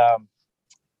Reed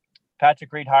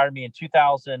hired me in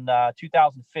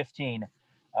 2015.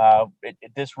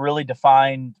 This really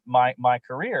defined my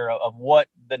career of what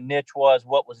the niche was,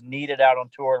 what was needed out on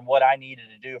tour, and what I needed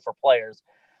to do for players.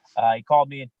 He called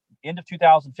me end of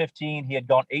 2015. He had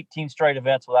gone 18 straight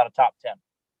events without a top 10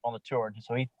 on the tour. And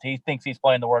so he thinks he's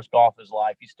playing the worst golf of his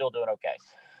life. He's still doing okay.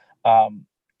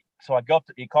 So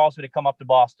he calls me to come up to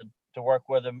Boston to work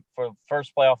with him for the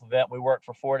first playoff event. We worked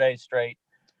for 4 days straight,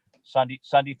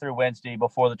 Sunday through Wednesday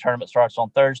before the tournament starts on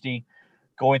Thursday,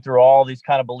 going through all these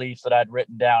kind of beliefs that I'd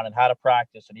written down and how to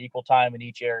practice and equal time in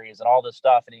each areas and all this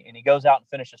stuff. And he goes out and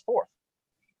finishes fourth.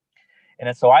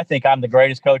 And so I think I'm the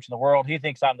greatest coach in the world. He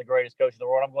thinks I'm the greatest coach in the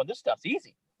world. I'm going, this stuff's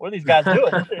easy. What are these guys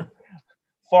doing?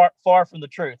 Far from the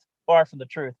truth.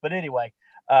 But anyway,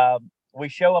 we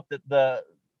show up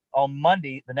on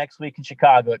Monday the next week in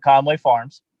Chicago at Conway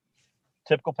Farms.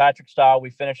 Typical Patrick style.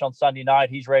 We finish on Sunday night.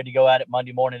 He's ready to go at it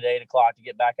Monday morning at 8 o'clock to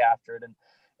get back after it. And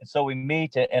so we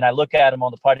meet, and I look at him on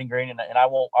the putting green, and I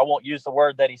won't use the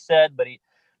word that he said,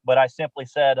 but I simply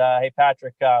said, hey,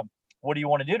 Patrick, what do you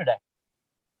want to do today?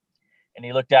 And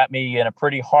he looked at me in a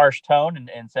pretty harsh tone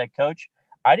and said, Coach,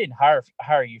 I didn't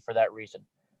hire you for that reason.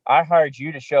 I hired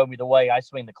you to show me the way I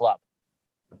swing the club,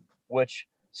 which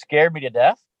scared me to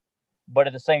death. But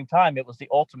at the same time, it was the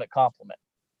ultimate compliment.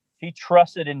 He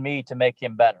trusted in me to make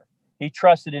him better. He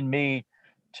trusted in me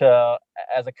to,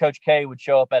 as a Coach K would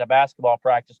show up at a basketball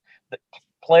practice, the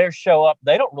players show up.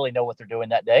 They don't really know what they're doing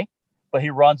that day, but he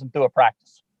runs them through a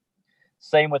practice.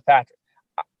 Same with Patrick.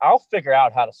 I'll figure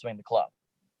out how to swing the club.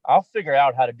 I'll figure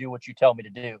out how to do what you tell me to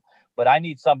do, but I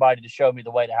need somebody to show me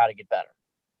the way to how to get better.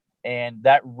 And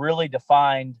that really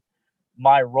defined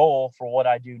my role for what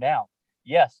I do now.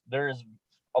 Yes, there is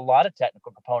a lot of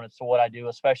technical components to what I do,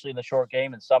 especially in the short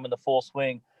game and some in the full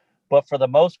swing. But for the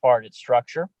most part, it's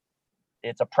structure.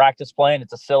 It's a practice plan.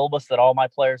 It's a syllabus that all my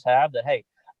players have that, hey,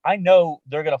 I know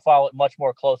they're going to follow it much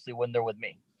more closely when they're with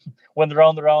me. When they're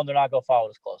on their own, they're not going to follow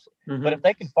it as closely. Mm-hmm. But if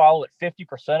they can follow it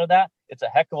 50% of that, it's a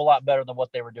heck of a lot better than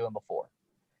what they were doing before.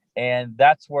 And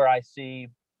that's where I see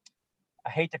I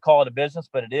hate to call it a business,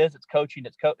 but it is. It's coaching.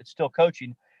 It's still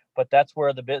coaching, but that's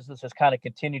where the business has kind of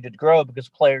continued to grow because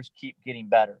players keep getting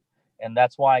better. And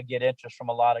that's why I get interest from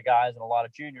a lot of guys and a lot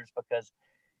of juniors, because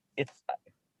it's,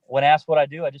 when asked what I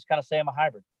do, I just kind of say I'm a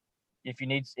hybrid. If you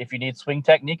need swing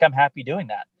technique, I'm happy doing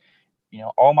that.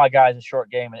 All my guys is short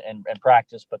game and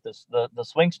practice, but the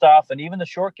swing stuff and even the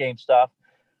short game stuff,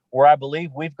 where I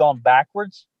believe we've gone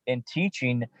backwards in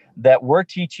teaching, that we're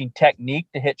teaching technique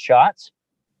to hit shots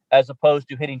as opposed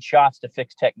to hitting shots to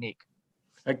fix technique.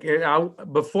 Okay,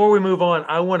 before we move on,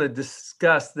 I want to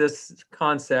discuss this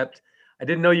concept. I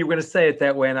didn't know you were going to say it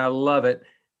that way, and I love it.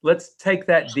 Let's take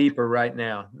that deeper right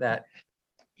now.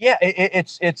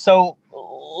 It's so.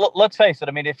 Let's face it.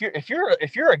 I mean, if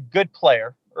you're a good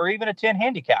player, or even a 10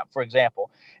 handicap, for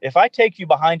example, if I take you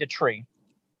behind a tree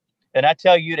and I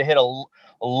tell you to hit a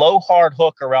low hard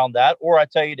hook around that, or I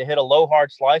tell you to hit a low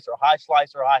hard slice or high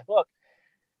hook,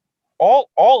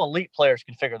 all elite players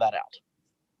can figure that out.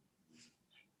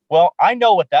 Well, I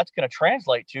know what that's going to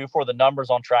translate to for the numbers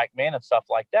on TrackMan and stuff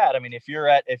like that. I mean, if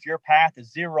your path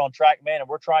is 0 on TrackMan and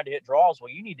we're trying to hit draws, well,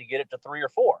 you need to get it to 3 or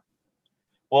 4.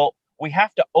 Well, we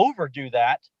have to overdo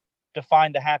that to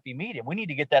find the happy medium. We need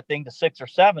to get that thing to 6 or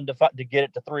 7 to get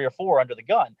it to 3 or 4 under the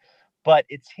gun. But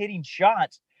it's hitting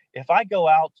shots. If I go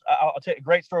out, I'll tell you a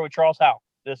great story with Charles Howell.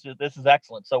 This is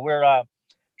excellent. So we're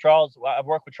Charles. I've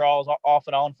worked with Charles off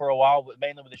and on for a while,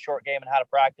 mainly with the short game and how to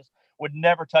practice. Would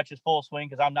never touch his full swing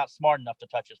because I'm not smart enough to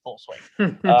touch his full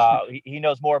swing. He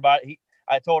knows more about it.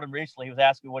 I told him recently, he was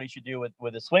asking me what he should do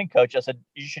with his swing coach. I said,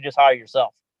 you should just hire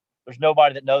yourself. There's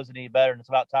nobody that knows it any better, and it's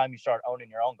about time you start owning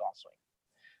your own golf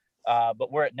swing.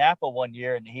 But we're at Napa one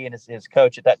year, and he and his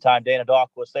coach at that time, Dana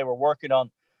Dawquist, they were working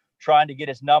on trying to get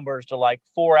his numbers to like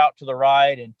 4 out to the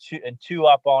right and two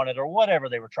up on it, or whatever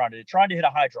they were trying to do, trying to hit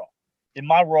a high draw. In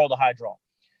my world, a high draw.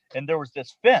 And there was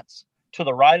this fence to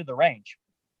the right of the range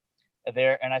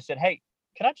there. And I said, hey,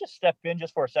 can I just step in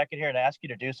just for a second here and ask you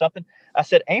to do something? I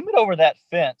said, aim it over that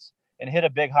fence and hit a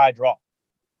big high draw.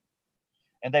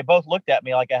 And they both looked at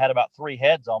me like I had about 3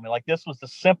 heads on me. Like this was the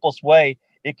simplest way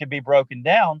it could be broken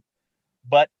down.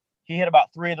 But he hit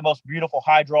about 3 of the most beautiful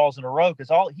high draws in a row because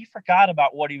he forgot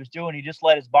about what he was doing. He just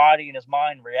let his body and his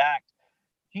mind react.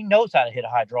 He knows how to hit a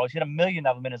high draw. He's hit a million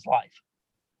of them in his life.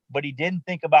 But he didn't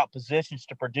think about positions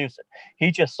to produce it. He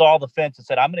just saw the fence and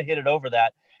said, I'm going to hit it over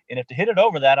that. And if to hit it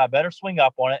over that, I better swing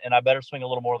up on it, and I better swing a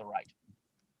little more to the right.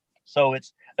 So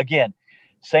it's, again,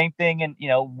 same thing. And,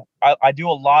 I do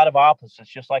a lot of opposites,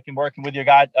 just like in working with your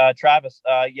guy, Travis,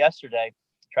 yesterday.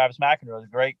 Travis McEnroe is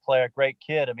a great player, great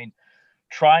kid. I mean,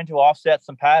 trying to offset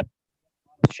some pad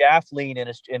shaft lean in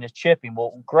his chipping.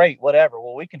 Well, great, whatever.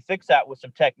 Well, we can fix that with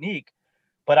some technique,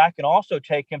 but I can also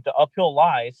take him to uphill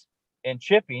lies and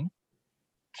chipping,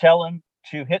 tell him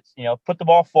to hit, put the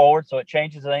ball forward so it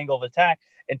changes the angle of attack,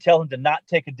 and tell him to not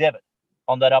take a divot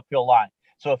on that uphill line.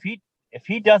 So if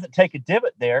he doesn't take a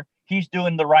divot there, he's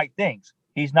doing the right things.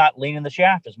 He's not leaning the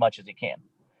shaft as much as he can.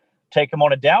 Take him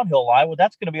on a downhill lie, well,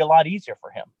 that's going to be a lot easier for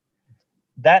him.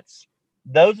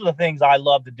 Those are the things I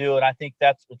love to do, and I think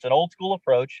it's an old school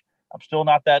approach. I'm still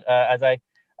not that. As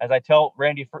I tell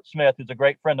Randy Smith, who's a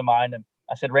great friend of mine, and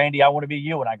I said, Randy, I want to be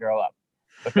you when I grow up,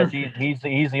 because he's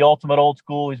the ultimate old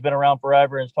school. He's been around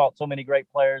forever and has taught so many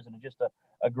great players, and just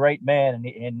a great man.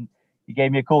 And he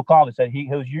gave me a cool comment. Said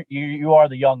you are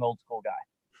the young old school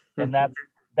guy, and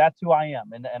that's who I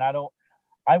am. And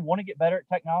I want to get better at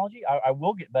technology. I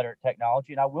will get better at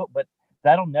technology, but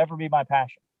that'll never be my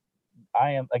passion.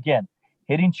 I am, again,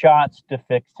 hitting shots to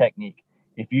fix technique.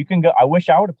 If you can go, I wish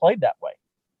I would have played that way.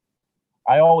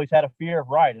 I always had a fear of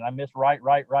right, and I missed right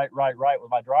with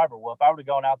my driver. Well, if I would have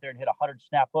gone out there and hit 100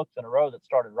 snap hooks in a row that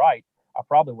started right, I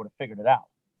probably would have figured it out.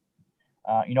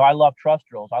 I love trust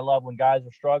drills. I love when guys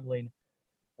are struggling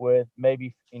with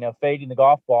maybe, fading the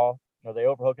golf ball, or they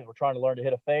overhook it. We're trying to learn to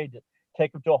hit a fade, to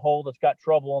take them to a hole that's got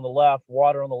trouble on the left,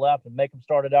 water on the left, and make them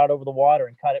start it out over the water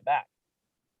and cut it back.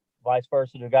 Vice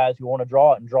versa to guys who want to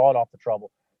draw it and draw it off the trouble.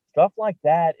 Stuff like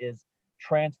that is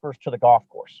transfers to the golf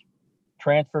course,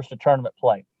 transfers to tournament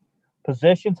play.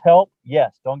 Positions help,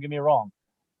 yes, don't get me wrong.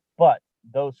 But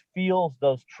those feels,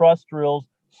 those trust drills,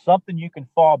 something you can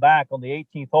fall back on the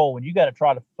 18th hole when you got to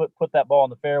try to put that ball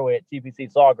in the fairway at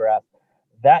TPC Sawgrass,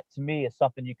 that to me is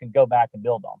something you can go back and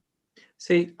build on.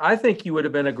 See, I think you would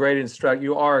have been a great instructor.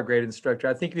 You are a great instructor.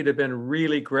 I think you'd have been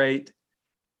really great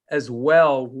as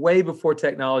well way before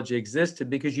technology existed,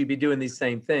 because you'd be doing these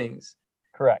same things.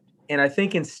 Correct. And I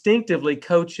think instinctively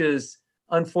coaches,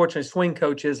 unfortunately swing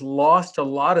coaches, lost a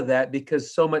lot of that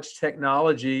because so much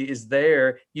technology is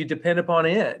there. You depend upon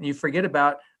it and you forget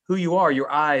about who you are,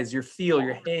 your eyes, your feel,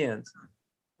 your hands.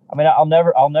 I mean, I'll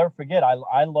never forget.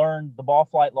 I learned the ball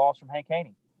flight laws from Hank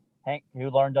Haney, who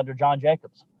learned under John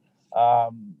Jacobs,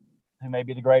 who may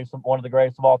be one of the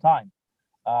greatest of all time.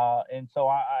 And so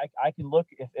I can look,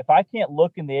 if I can't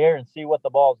look in the air and see what the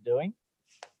ball is doing,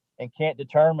 and can't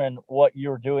determine what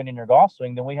you're doing in your golf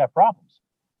swing, then we have problems.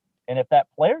 And if that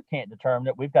player can't determine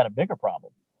it, we've got a bigger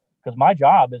problem. Because my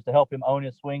job is to help him own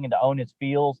his swing and to own his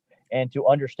feels and to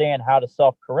understand how to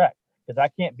self-correct. Because I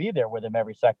can't be there with him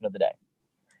every second of the day.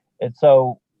 And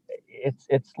so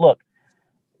it's look,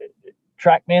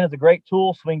 TrackMan is a great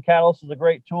tool. Swing Catalyst is a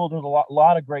great tool. There's a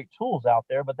lot of great tools out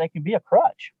there, but they can be a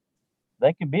crutch.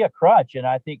 And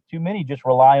I think too many just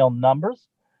rely on numbers.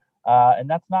 And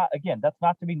that's not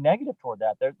to be negative toward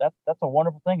that. That's a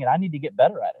wonderful thing, and I need to get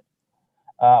better at it.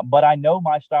 But I know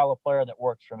my style of player that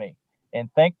works for me. And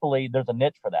thankfully, there's a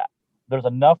niche for that. There's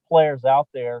enough players out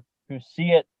there who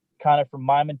see it kind of from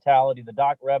my mentality. The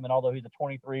Doc Redman, although he's a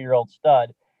 23-year-old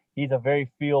stud, he's a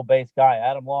very feel-based guy.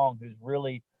 Adam Long, who's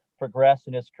really progressed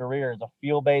in his career, is a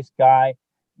feel-based guy.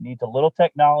 Needs a little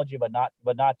technology, but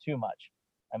not too much.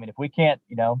 I mean, if we can't,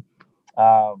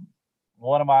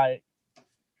 one of my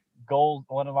goals,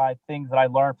 one of my things that I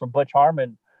learned from Butch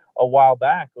Harmon a while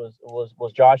back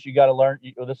was Josh, you got to learn.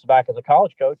 This is back as a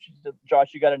college coach. He said,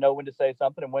 Josh, you got to know when to say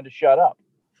something and when to shut up.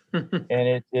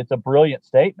 And it's a brilliant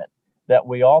statement that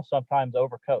we all sometimes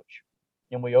overcoach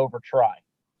and we overtry.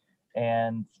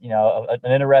 And an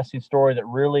interesting story that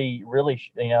really,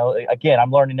 again,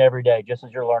 I'm learning every day, just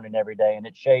as you're learning every day, and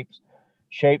it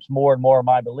shapes more and more of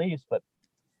my beliefs. But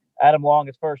Adam Long,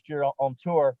 his first year on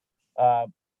tour,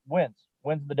 wins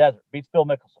in the desert, beats Phil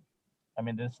Mickelson. I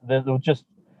mean, this was just,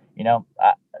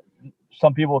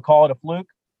 some people would call it a fluke.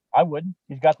 I wouldn't.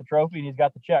 He's got the trophy and he's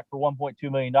got the check for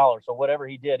 $1.2 million. So whatever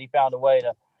he did, he found a way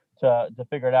to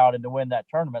figure it out and to win that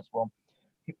tournament. Well,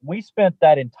 we spent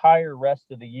that entire rest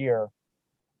of the year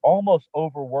almost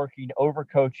overworking,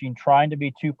 overcoaching, trying to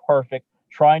be too perfect,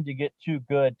 trying to get too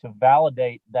good to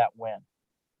validate that win.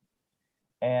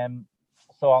 And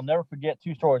so I'll never forget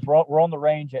two stories. We're on the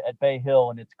range at Bay Hill,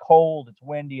 and it's cold, it's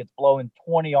windy, it's blowing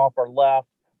 20 off our left.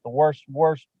 The worst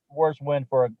wind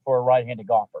for a right-handed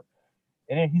golfer.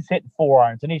 And then he's hitting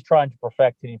 4-irons, and he's trying to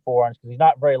perfect hitting 4-irons because he's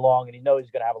not very long, and he knows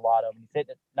he's going to have a lot of them. He's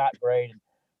hitting it not great. And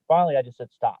finally, I just said,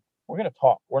 stop. We're going to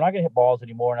talk. We're not going to hit balls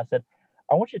anymore. And I said,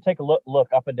 I want you to take a look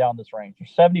up and down this range.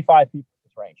 There's 75 people in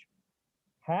this range.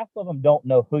 Half of them don't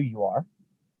know who you are,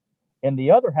 and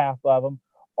the other half of them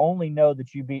only know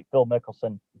that you beat Phil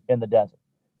Mickelson in the desert.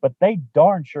 But they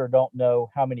darn sure don't know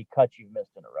how many cuts you've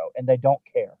missed in a row, and they don't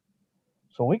care.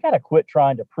 So we got to quit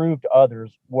trying to prove to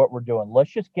others what we're doing.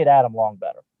 Let's just get Adam Long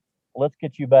better. Let's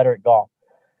get you better at golf.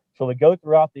 So we go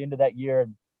throughout the end of that year,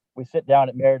 and we sit down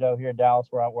at Merido here in Dallas,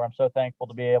 where I'm so thankful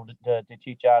to be able to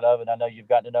teach out of. And I know you've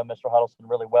gotten to know Mr. Huddleston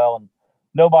really well, and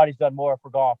nobody's done more for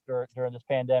golf during this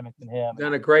pandemic than him.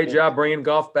 Done a great job bringing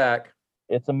golf back.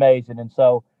 It's amazing. And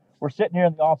so we're sitting here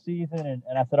in the off season,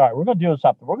 and I said, all right, we're going to do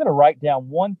something. We're going to write down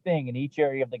one thing in each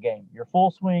area of the game, your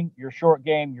full swing, your short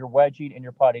game, your wedging, and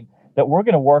your putting, that we're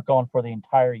going to work on for the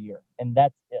entire year. And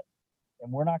that's it.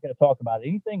 And we're not going to talk about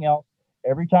anything else.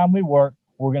 Every time we work,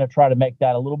 we're going to try to make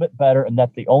that a little bit better. And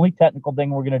that's the only technical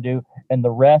thing we're going to do. And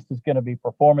the rest is going to be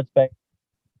performance-based,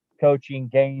 coaching,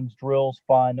 games, drills,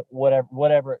 fun,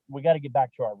 whatever. We got to get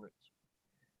back to our roots.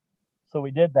 So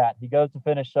we did that. He goes to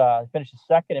finishes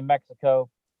second in Mexico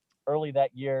early that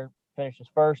year, finishes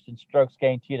first in strokes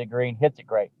gained tee to green, hits it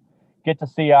great. Get to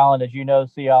Sea Island. As you know,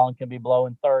 Sea Island can be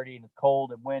blowing 30 and it's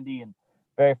cold and windy. And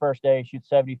very first day, he shoots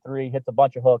 73, hits a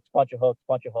bunch of hooks.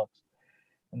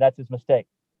 And that's his mistake.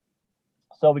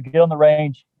 So we get on the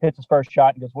range, hits his first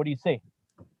shot, and goes, what do you see?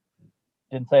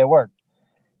 Didn't say a word.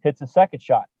 Hits his second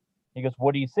shot. He goes,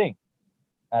 what do you see?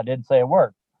 I didn't say a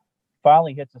word.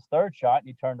 Finally hits his third shot, and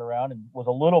he turned around and was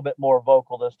a little bit more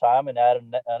vocal this time and added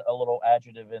a little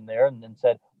adjective in there and then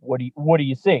said, what do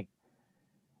you see?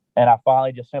 And I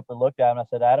finally just simply looked at him and I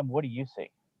said, Adam, what do you see?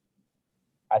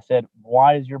 I said,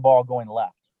 why is your ball going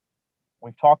left?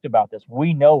 We've talked about this.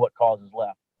 We know what causes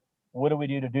left. What do we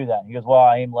do to do that? He goes, well,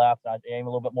 I aim left. I aim a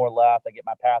little bit more left. I get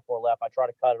my path more left. I try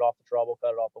to cut it off the trouble,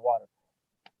 cut it off the water.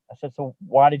 I said, so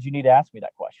why did you need to ask me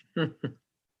that question?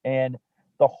 And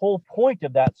the whole point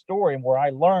of that story and where I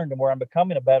learned and where I'm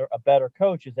becoming a better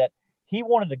coach is that he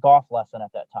wanted a golf lesson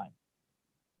at that time.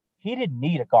 He didn't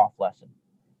need a golf lesson.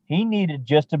 He needed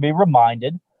just to be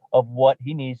reminded of what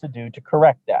he needs to do to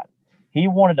correct that. He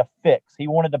wanted a fix. He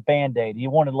wanted a Band-Aid. He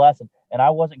wanted a lesson, and I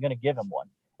wasn't going to give him one.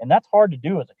 And that's hard to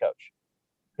do as a coach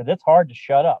because it's hard to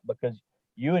shut up because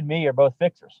you and me are both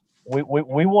fixers.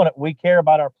 We care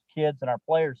about our kids and our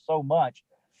players so much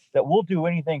that we'll do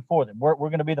anything for them. We're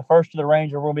going to be the first to the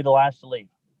range or we'll be the last to leave.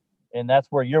 And that's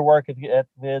where your work ethic is.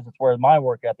 It's where my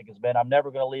work ethic has been. I'm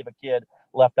never going to leave a kid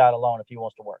left out alone if he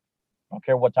wants to work. I don't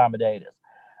care what time of day it is.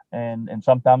 And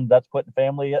sometimes that's putting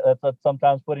family. That's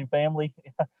sometimes putting family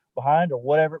behind or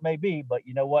whatever it may be. But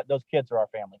you know what? Those kids are our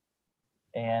family,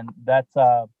 and that's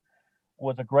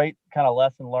was a great kind of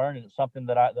lesson learned, and it's something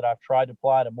that I've tried to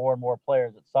apply to more and more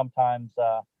players. That sometimes,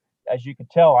 as you can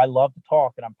tell, I love to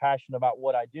talk and I'm passionate about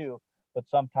what I do, but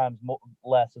sometimes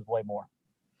less is way more.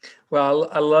 Well,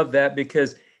 I love that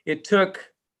because it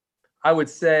took, I would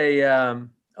say, a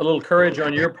little courage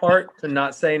on your part to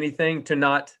not say anything, to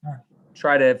not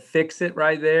try to fix it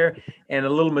right there, and a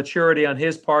little maturity on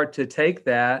his part to take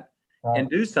that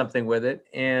and do something with it.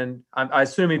 And I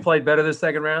assume he played better the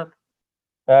second round.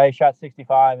 He shot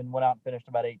 65 and went out and finished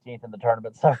about 18th in the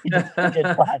tournament, so he did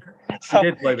fine. So he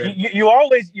did play better. You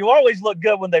always look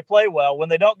good when they play well. When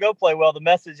they don't go play well, the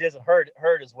message isn't heard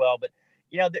as well. But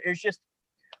there's just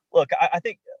look. I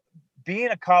think being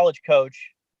a college coach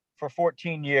for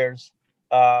 14 years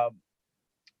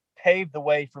paved the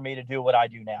way for me to do what I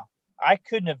do now. I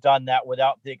couldn't have done that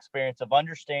without the experience of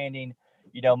understanding,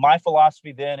 my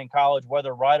philosophy then in college,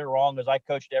 whether right or wrong, is I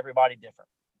coached everybody different.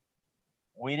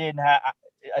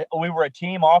 We were a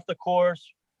team off the course.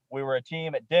 We were a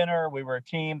team at dinner. We were a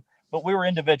team, but we were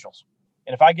individuals.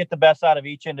 And if I get the best out of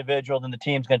each individual, then the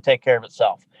team's going to take care of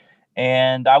itself.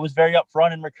 And I was very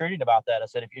upfront in recruiting about that. I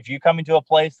said, if you come into a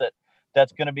place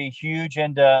that's going to be huge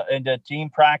into team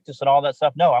practice and all that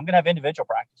stuff, no, I'm going to have individual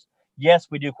practice. Yes,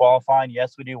 we do qualifying.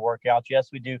 Yes, we do workouts. Yes,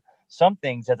 we do some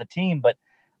things as a team, but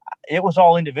it was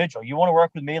all individual. You want to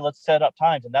work with me? Let's set up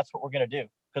times. And that's what we're going to do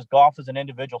because golf is an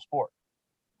individual sport.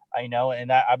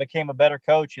 And I became a better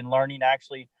coach in learning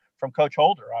actually from Coach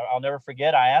Holder. I'll never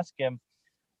forget. I asked him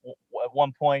at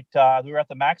one point, we were at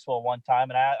the Maxwell one time,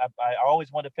 and I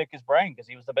always wanted to pick his brain because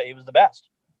he was the best.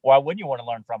 Why wouldn't you want to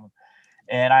learn from him?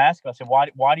 And I asked him, I said,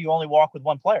 why do you only walk with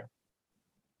one player?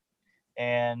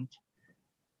 And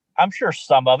I'm sure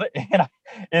some of it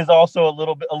is also a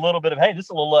little bit of, hey, this is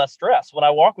a little less stress. When I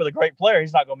walk with a great player,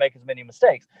 he's not going to make as many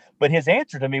mistakes. But his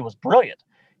answer to me was brilliant.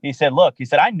 He said,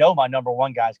 I know my number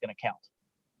one guy is going to count.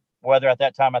 Whether at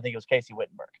that time, I think it was Casey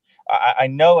Wittenberg. I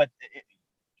know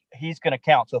he's going to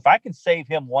count. So if I can save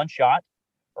him one shot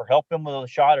or help him with a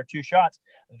shot or two shots,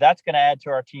 that's going to add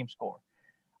to our team score.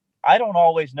 I don't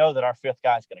always know that our fifth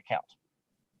guy is going to count.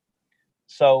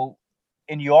 So,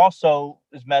 and you also,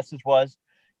 his message was,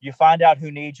 you find out who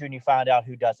needs you and you find out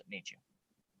who doesn't need you.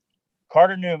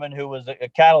 Carter Newman, who was a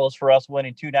catalyst for us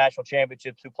winning 2 national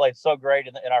championships, who played so great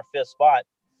in our fifth spot,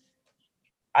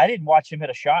 I didn't watch him hit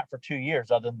a shot for 2 years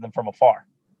other than from afar.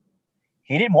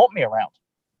 He didn't want me around,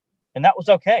 and that was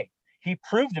okay. He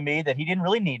proved to me that he didn't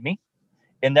really need me,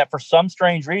 and that for some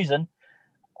strange reason,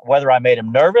 whether I made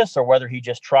him nervous or whether he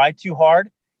just tried too hard,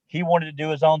 he wanted to do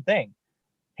his own thing.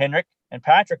 Henrik and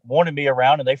Patrick wanted me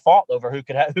around, and they fought over who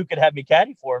could have me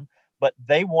caddy for him, but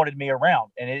they wanted me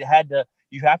around, and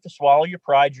you have to swallow your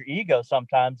pride, your ego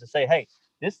sometimes to say, hey,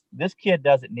 this kid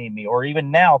doesn't need me. Or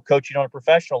even now coaching on a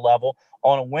professional level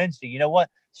on a Wednesday, you know what?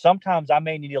 Sometimes I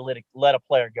may need to let a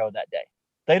player go that day.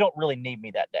 They don't really need me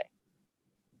that day.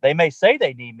 They may say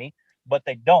they need me, but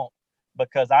they don't,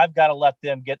 because I've got to let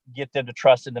them get them to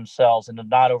trust in themselves and to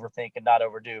not overthink and not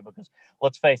overdo. Because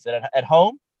let's face it, at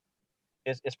home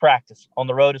is practice. On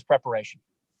the road is preparation.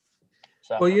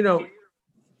 So, well,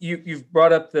 you've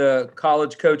brought up the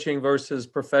college coaching versus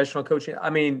professional coaching.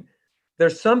 I mean,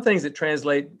 there's some things that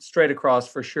translate straight across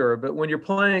for sure. But when you're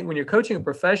coaching a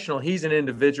professional, he's an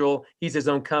individual, he's his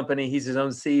own company, he's his own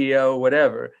CEO,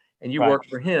 whatever, and you work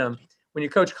for him. When you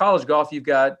coach college golf, you've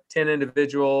got 10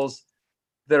 individuals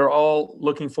that are all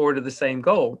looking forward to the same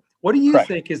goal. What do you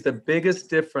think is the biggest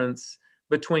difference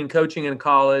between coaching in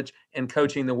college and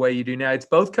coaching the way you do now? It's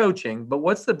both coaching, but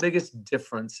what's the biggest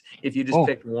difference if you just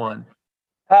picked one?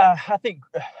 I think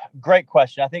great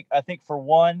question. I think for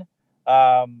one,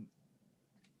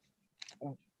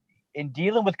 in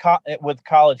dealing with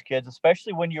college kids,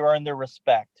 especially when you earn their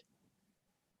respect,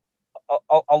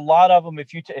 a lot of them,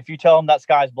 if you tell them that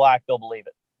sky's black, they'll believe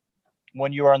it.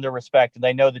 When you earn their respect and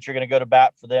they know that you're going to go to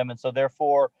bat for them, and so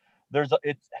therefore,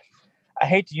 I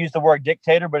hate to use the word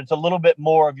dictator, but it's a little bit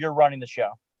more of you're running the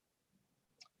show.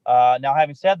 Now,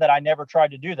 having said that, I never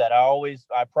tried to do that.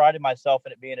 I prided myself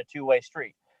in it being a two-way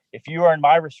street. If you earn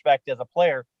my respect as a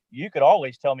player, you could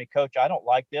always tell me, Coach, I don't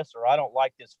like this or I don't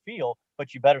like this feel,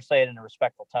 but you better say it in a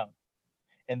respectful tone.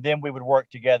 And then we would work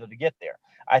together to get there.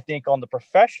 I think on the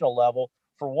professional level,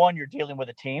 for one, you're dealing with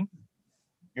a team.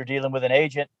 You're dealing with an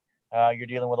agent. You're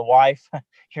dealing with a wife.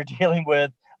 You're dealing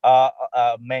with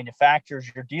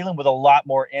manufacturers. You're dealing with a lot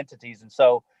more entities. And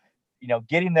so,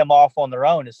 getting them off on their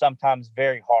own is sometimes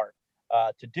very hard.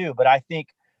 to do. But I think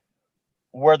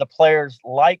where the players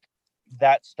like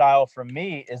that style from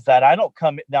me is that I don't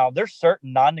come now. There's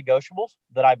certain non-negotiables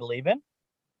that I believe in,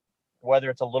 whether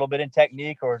it's a little bit in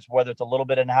technique or whether it's a little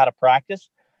bit in how to practice.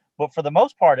 But for the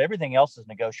most part, everything else is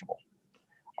negotiable.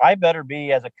 I better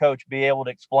be, as a coach, be able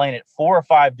to explain it 4 or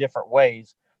 5 different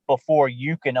ways before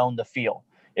you can own the field.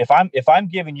 If I'm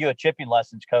giving you a chipping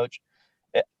lessons, coach,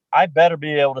 I better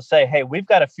be able to say, hey, we've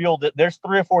got a feel that there's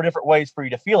 3 or 4 different ways for you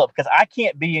to feel it, because I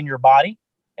can't be in your body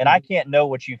and I can't know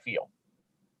what you feel.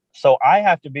 So I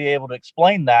have to be able to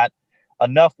explain that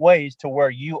enough ways to where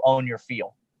you own your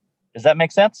feel. Does that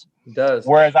make sense? It does.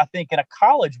 Whereas I think in a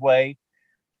college way,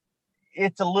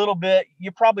 it's a little bit,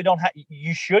 you probably don't have,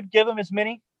 you should give them as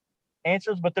many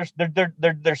answers, but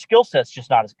their skill set's just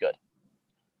not as good.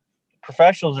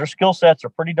 Professionals, their skill sets are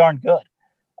pretty darn good.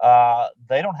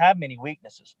 They don't have many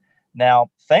weaknesses. Now,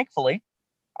 thankfully,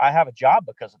 I have a job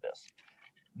because of this.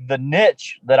 The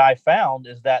niche that I found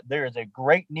is that there is a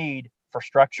great need for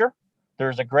structure.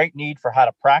 There's a great need for how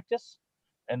to practice.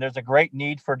 And there's a great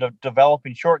need for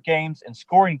developing short games and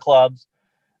scoring clubs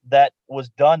that was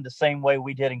done the same way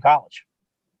we did in college.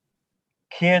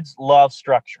 Kids love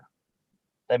structure.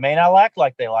 They may not act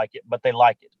like they like it, but they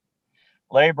like it.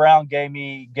 Larry Brown gave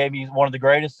me one of the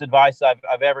greatest advice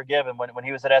I've ever given when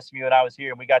he was at SMU and I was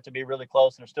here, and we got to be really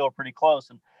close and are still pretty close.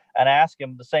 And I asked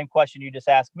him the same question you just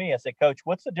asked me. I said, Coach,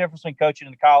 what's the difference between coaching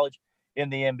in college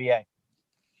and the NBA?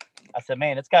 I said,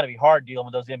 man, it's got to be hard dealing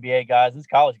with those NBA guys. These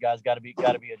college guys got to be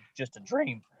just a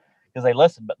dream, because they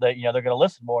listen, but they're going to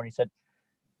listen more. And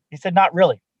he said, not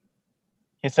really.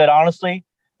 He said, honestly,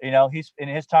 he's in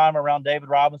his time around David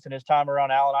Robinson, his time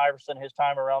around Allen Iverson, his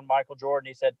time around Michael Jordan.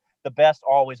 He said, the best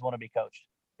always want to be coached.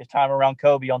 His time around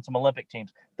Kobe on some Olympic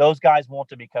teams. Those guys want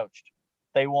to be coached.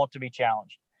 They want to be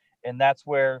challenged. And that's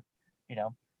where,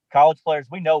 college players,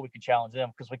 we know we can challenge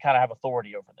them because we kind of have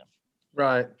authority over them.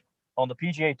 Right. On the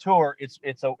PGA Tour, it's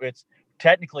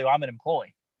technically, I'm an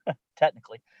employee.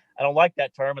 Technically, I don't like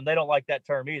that term, and they don't like that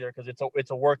term either, because it's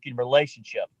a working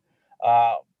relationship.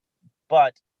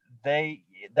 But they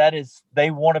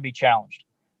want to be challenged.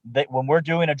 When we're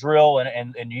doing a drill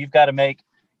and you've got to make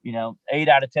 8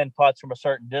 out of 10 putts from a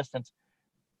certain distance,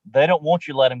 they don't want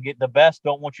you to let them get the best.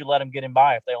 Don't want you to let them get in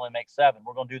by if they only make 7.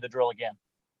 We're going to do the drill again,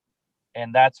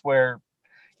 and that's where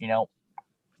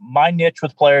my niche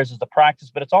with players is the practice,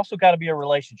 but it's also got to be a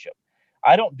relationship.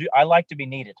 I like to be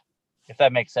needed, if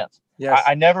that makes sense. Yes.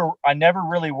 I never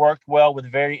really worked well with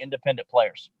very independent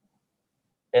players.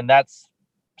 And that's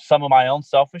some of my own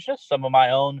selfishness, some of my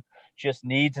own just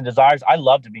needs and desires. I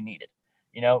love to be needed.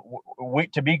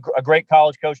 To be a great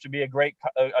college coach, to be a great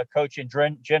coach in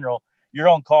general, you're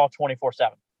on call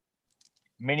 24/7.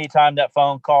 Many times that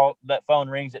phone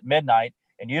rings at midnight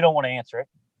and you don't want to answer it,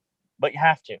 but you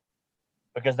have to,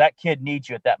 because that kid needs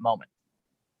you at that moment.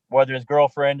 Whether his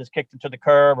girlfriend has kicked him to the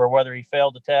curb, or whether he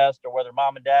failed the test, or whether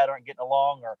mom and dad aren't getting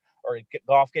along, or his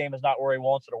golf game is not where he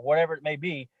wants it, or whatever it may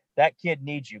be, that kid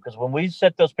needs you. Because when we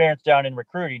set those parents down in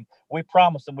recruiting, we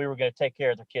promised them we were going to take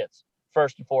care of their kids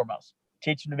first and foremost.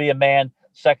 Teach them to be a man.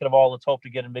 Second of all, let's hope to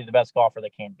get them to be the best golfer they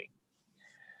can be.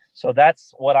 So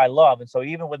that's what I love. And so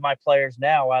even with my players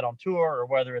now out on tour, or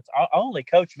whether it's, I only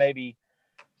coach maybe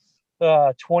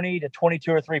 20 to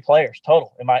 22 or 3 players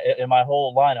total in my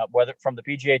whole lineup, whether from the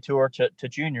PGA Tour to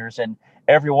juniors, and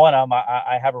every one of them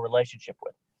I have a relationship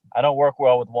with. I don't work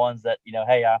well with ones that,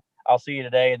 hey, I'll see you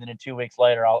today, and then in 2 weeks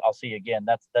later I'll see you again.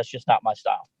 That's just not my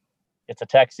style. It's a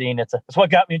texting. It's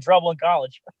what got me in trouble in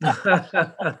college. But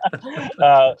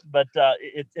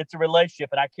it's a relationship,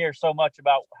 and I care so much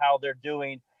about how they're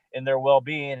doing and their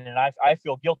well-being, and I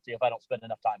feel guilty if I don't spend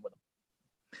enough time with them.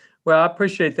 Well, I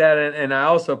appreciate that. And I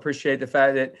also appreciate the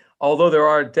fact that although there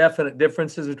are definite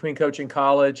differences between coaching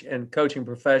college and coaching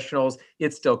professionals,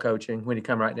 it's still coaching when you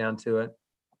come right down to it.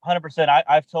 100%.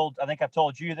 I think I've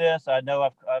told you this. I know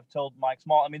I've told Mike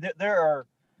Small. I mean, there are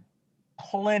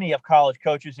plenty of college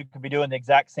coaches who could be doing the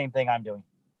exact same thing I'm doing.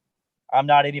 I'm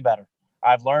not any better.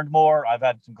 I've learned more. I've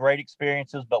had some great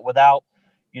experiences, but without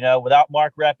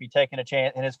Mark Reppy taking a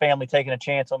chance and his family taking a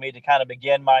chance on me to kind of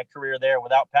begin my career there,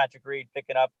 without Patrick Reed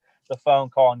picking up the phone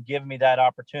call and giving me that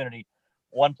opportunity,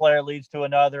 one player leads to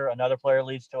another player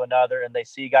leads to another, and they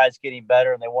see guys getting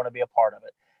better and they want to be a part of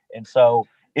it. And so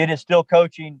it is still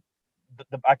coaching.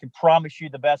 I can promise you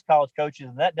the best college coaches,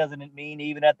 and that doesn't mean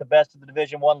even at the best of the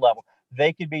Division I level,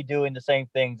 they could be doing the same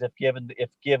things if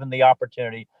given the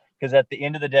opportunity, because at the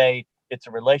end of the day, it's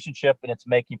a relationship and it's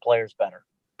making players better,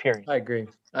 period. I agree.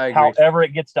 However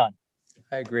it gets done.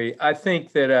 I agree. I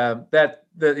think that that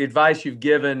the advice you've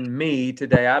given me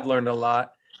today, I've learned a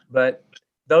lot. But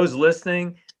those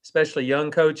listening, especially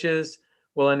young coaches,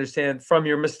 will understand from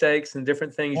your mistakes and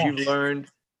different things Yeah. you've learned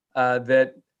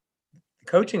that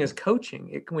coaching is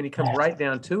coaching when you come right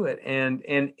down to it.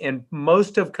 And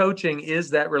most of coaching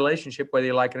is that relationship, whether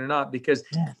you like it or not, because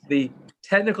the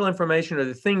technical information or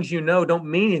the things don't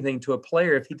mean anything to a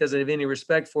player if he doesn't have any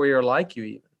respect for you or like you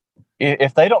even.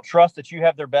 If they don't trust that you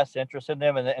have their best interest in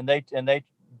them, and they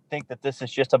think that this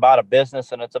is just about a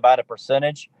business and it's about a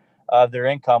percentage of their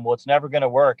income, well, it's never going to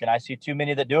work. And I see too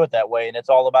many that do it that way, and it's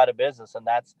all about a business, and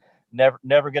that's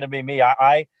never going to be me.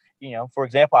 I for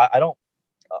example, I don't.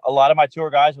 A lot of my tour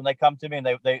guys, when they come to me and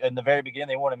they in the very beginning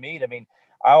they want to meet, I mean,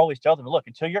 I always tell them, look,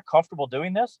 until you're comfortable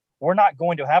doing this, we're not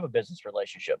going to have a business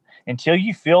relationship. Until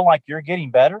you feel like you're getting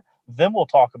better, then we'll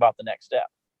talk about the next step.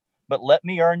 But let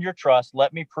me earn your trust.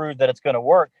 Let me prove that it's going to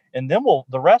work, and then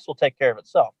the rest will take care of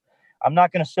itself. I'm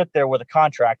not going to sit there with a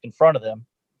contract in front of them,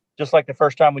 just like the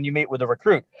first time when you meet with a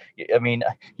recruit. I mean,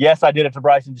 yes, I did it to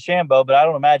Bryson DeChambeau, but I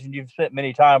don't imagine you've spent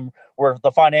many time where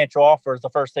the financial offer is the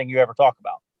first thing you ever talk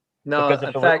about. No,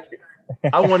 in fact,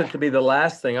 I want it to be the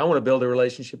last thing. I want to build a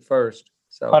relationship first.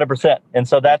 So 100%. And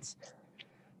so that's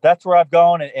where I've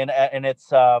gone, and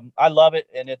it's I love it,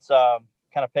 and it's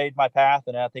kind of paved my path,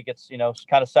 and I think it's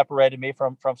kind of separated me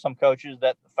from some coaches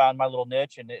that found my little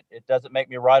niche, and it doesn't make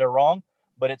me right or wrong,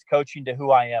 but it's coaching to who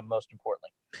I am most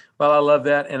importantly. Well, I love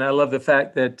that, and I love the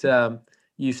fact that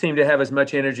you seem to have as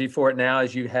much energy for it now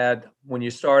as you had when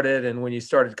you started and when you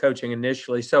started coaching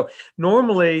initially. So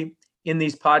normally in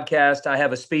these podcasts, I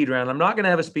have a speed round. I'm not going to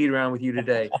have a speed round with you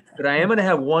today, but I am going to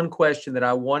have one question that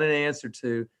I want an answer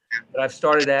to that I've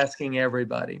started asking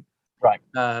everybody. Right.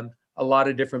 A lot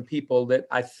of different people that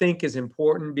I think is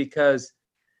important, because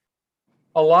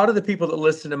a lot of the people that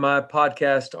listen to my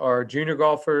podcast are junior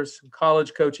golfers,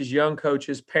 college coaches, young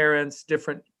coaches, parents,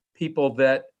 different people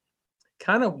that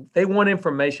they want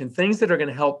information, things that are going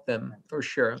to help them for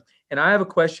sure. And I have a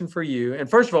question for you. And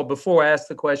first of all, before I ask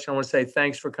the question, I want to say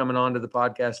thanks for coming on to the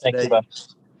podcast today. Thank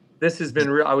you, this has been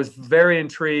real. I was very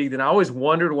intrigued, and I always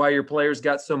wondered why your players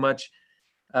got so much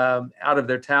out of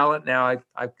their talent. Now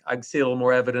I see a little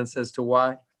more evidence as to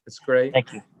why. It's great.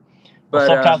 Thank you. But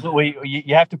sometimes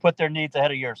you have to put their needs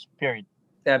ahead of yours, period.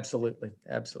 Absolutely.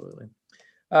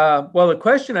 Well, the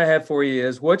question I have for you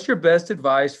is, what's your best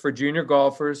advice for junior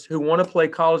golfers who want to play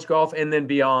college golf and then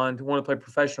beyond, who want to play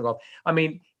professional golf? I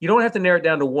mean, you don't have to narrow it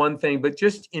down to one thing, but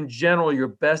just in general, your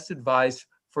best advice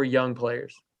for young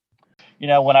players.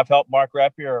 When I've helped Mark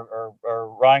Rapier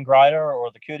or Ryan Greider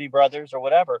or the Cootie brothers or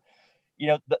whatever,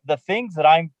 the things that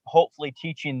I'm hopefully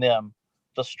teaching them,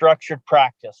 the structured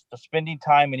practice, the spending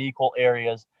time in equal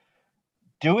areas,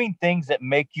 doing things that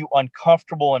make you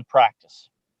uncomfortable in practice.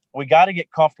 We got to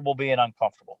get comfortable being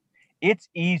uncomfortable. It's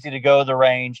easy to go to the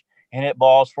range and hit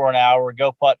balls for an hour,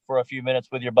 go putt for a few minutes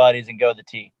with your buddies and go to the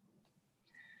tee.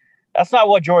 That's not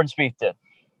what Jordan Spieth did.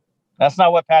 That's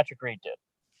not what Patrick Reed did.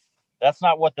 That's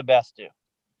not what the best do.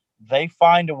 They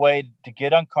find a way to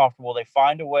get uncomfortable. They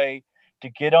find a way to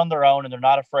get on their own, and they're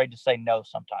not afraid to say no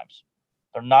sometimes.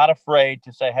 They're not afraid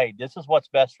to say, hey, this is what's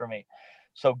best for me.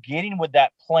 So getting with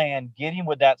that plan, getting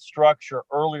with that structure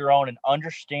earlier on, and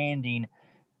understanding,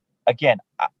 again,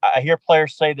 I hear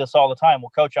players say this all the time.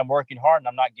 Well, coach, I'm working hard and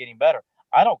I'm not getting better.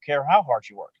 I don't care how hard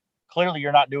you work. Clearly,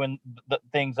 you're not doing the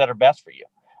things that are best for you.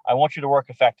 I want you to work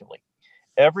effectively.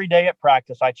 Every day at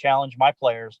practice, I challenge my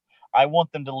players. I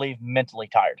want them to leave mentally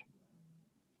tired.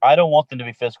 I don't want them to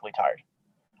be physically tired.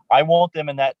 I want them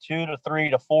in that 2 to 3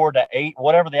 to 4 to 8,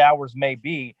 whatever the hours may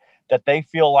be, that they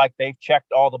feel like they've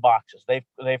checked all the boxes. They've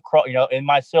in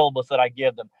my syllabus that I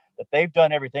give them, that they've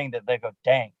done everything, that they go,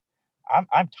 dang,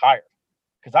 I'm tired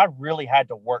because I really had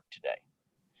to work today,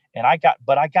 and I got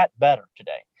better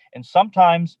today. And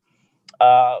sometimes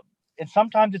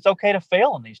it's okay to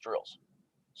fail in these drills.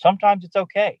 Sometimes it's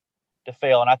okay to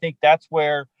fail, and I think that's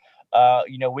where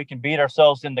we can beat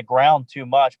ourselves in the ground too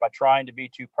much by trying to be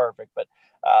too perfect. But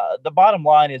the bottom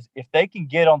line is, if they can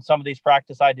get on some of these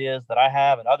practice ideas that I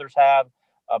have and others have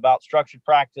about structured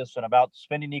practice and about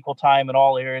spending equal time in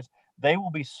all areas, they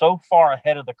will be so far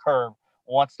ahead of the curve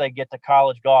once they get to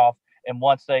college golf, and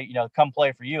once they come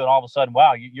play for you, and all of a sudden,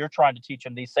 wow, you're trying to teach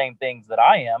them these same things that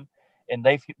I am, and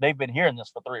they've been hearing this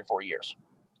for 3 or 4 years.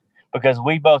 Because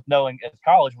we both know in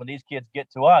college, when these kids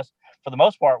get to us, for the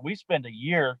most part, we spend a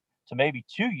year to maybe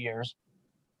 2 years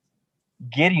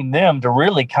getting them to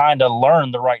really kind of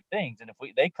learn the right things. And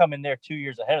if they come in there 2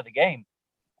 years ahead of the game,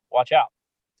 watch out.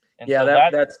 And yeah,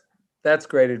 so that's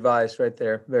great advice right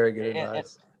there. Very good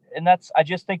advice. And I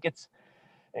just think it's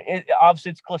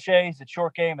obviously it's cliches, it's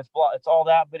short game, it's all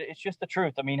that, but it's just the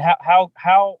truth. I mean,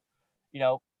 how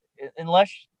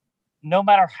unless, no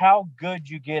matter how good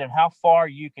you get and how far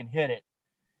you can hit it,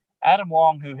 Adam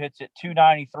Long, who hits it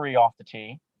 293 off the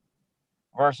tee,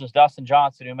 versus Dustin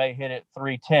Johnson, who may hit it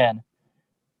 310.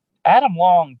 Adam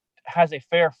Long has a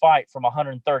fair fight from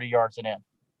 130 yards and in.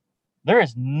 There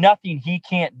is nothing he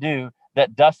can't do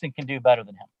that Dustin can do better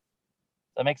than him.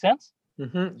 Does that make sense?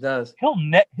 Mm-hmm, it does.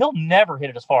 He'll never hit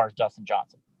it as far as Dustin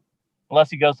Johnson, unless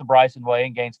he goes the Bryson way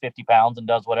and gains 50 pounds and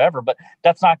does whatever. But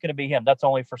that's not going to be him. That's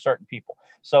only for certain people.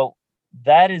 So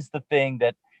that is the thing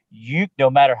that you, no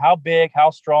matter how big,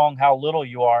 how strong, how little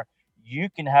you are, you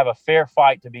can have a fair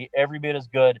fight to be every bit as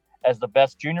good as the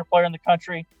best junior player in the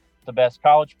country, the best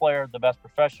college player, the best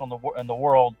professional in the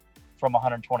world from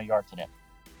 120 yards and in.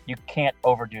 You can't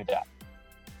overdo that.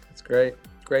 That's great.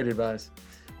 Great advice.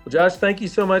 Well, Josh, thank you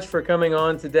so much for coming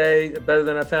on today. Better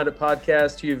Than I Found It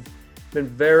podcast. You've been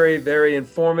very, very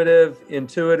informative,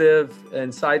 intuitive,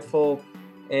 insightful,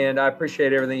 and I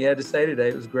appreciate everything you had to say today.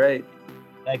 It was great.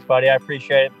 Thanks, buddy. I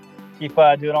appreciate it. Keep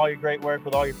doing all your great work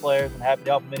with all your players, and happy to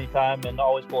help them anytime, and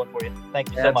always pulling for you.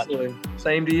 Thank you so much. Absolutely.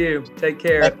 Same to you. Take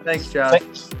care. Thanks, Josh.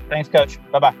 Thanks, Coach.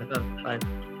 Bye-bye.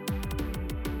 Bye.